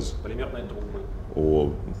 polymers, полимерные трубы.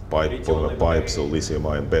 or polymer pipes or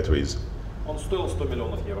lithium-ion batteries. Он стоил 100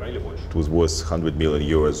 миллионов евро или больше. It was worth 100 million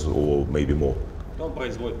euros or maybe more. И он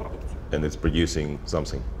производит продукцию. And it's producing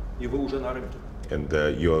something. И вы уже на рынке. And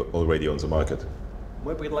you're already on the market.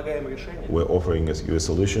 Мы предлагаем решение, We're offering you a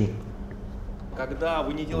solution когда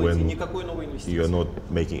вы не делаете when никакой новой you're инвестиции, not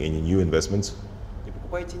making any new investments, не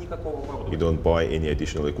покупаете никакого you оборудования. don't buy any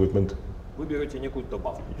additional equipment, Вы берете некую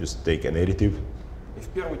добавку. you just take an additive, И в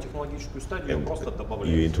первую технологическую стадию and просто you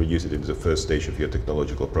добавляете. introduce it into the first stage of your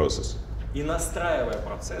technological process. И настраивая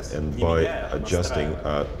процесс, And не by меняя, а adjusting,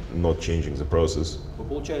 настраивая, not changing the process, вы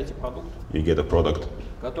получаете продукт, you get a product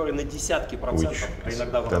который на десятки which процентов, а is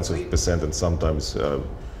иногда в tens разы, of percent and sometimes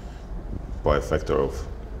by a factor of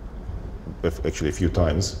actually a few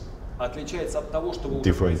times отличается от того, что вы уже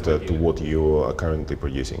different to производили. what you are currently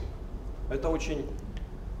producing. Это очень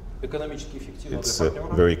экономически эффективно It's для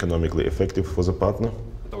партнера, very economically effective for the partner.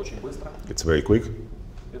 это очень быстро, It's very quick,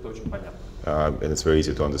 это очень понятно. and it's very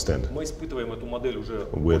easy to understand. Мы испытываем эту модель уже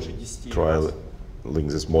We're больше 10 раз, trialing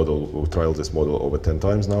this model. We've trialed this model over 10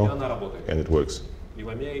 times и now, она работает. and it works И в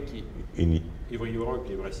Америке, in и в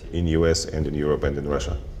Европе, и в России. US and in Europe and in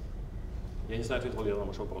Russia. Я не знаю, ответил ли я на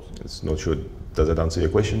ваш вопрос. It's not sure. Does that answer your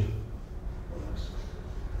question?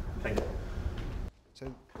 Thank you. So,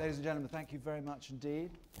 ladies and gentlemen, thank you very much indeed.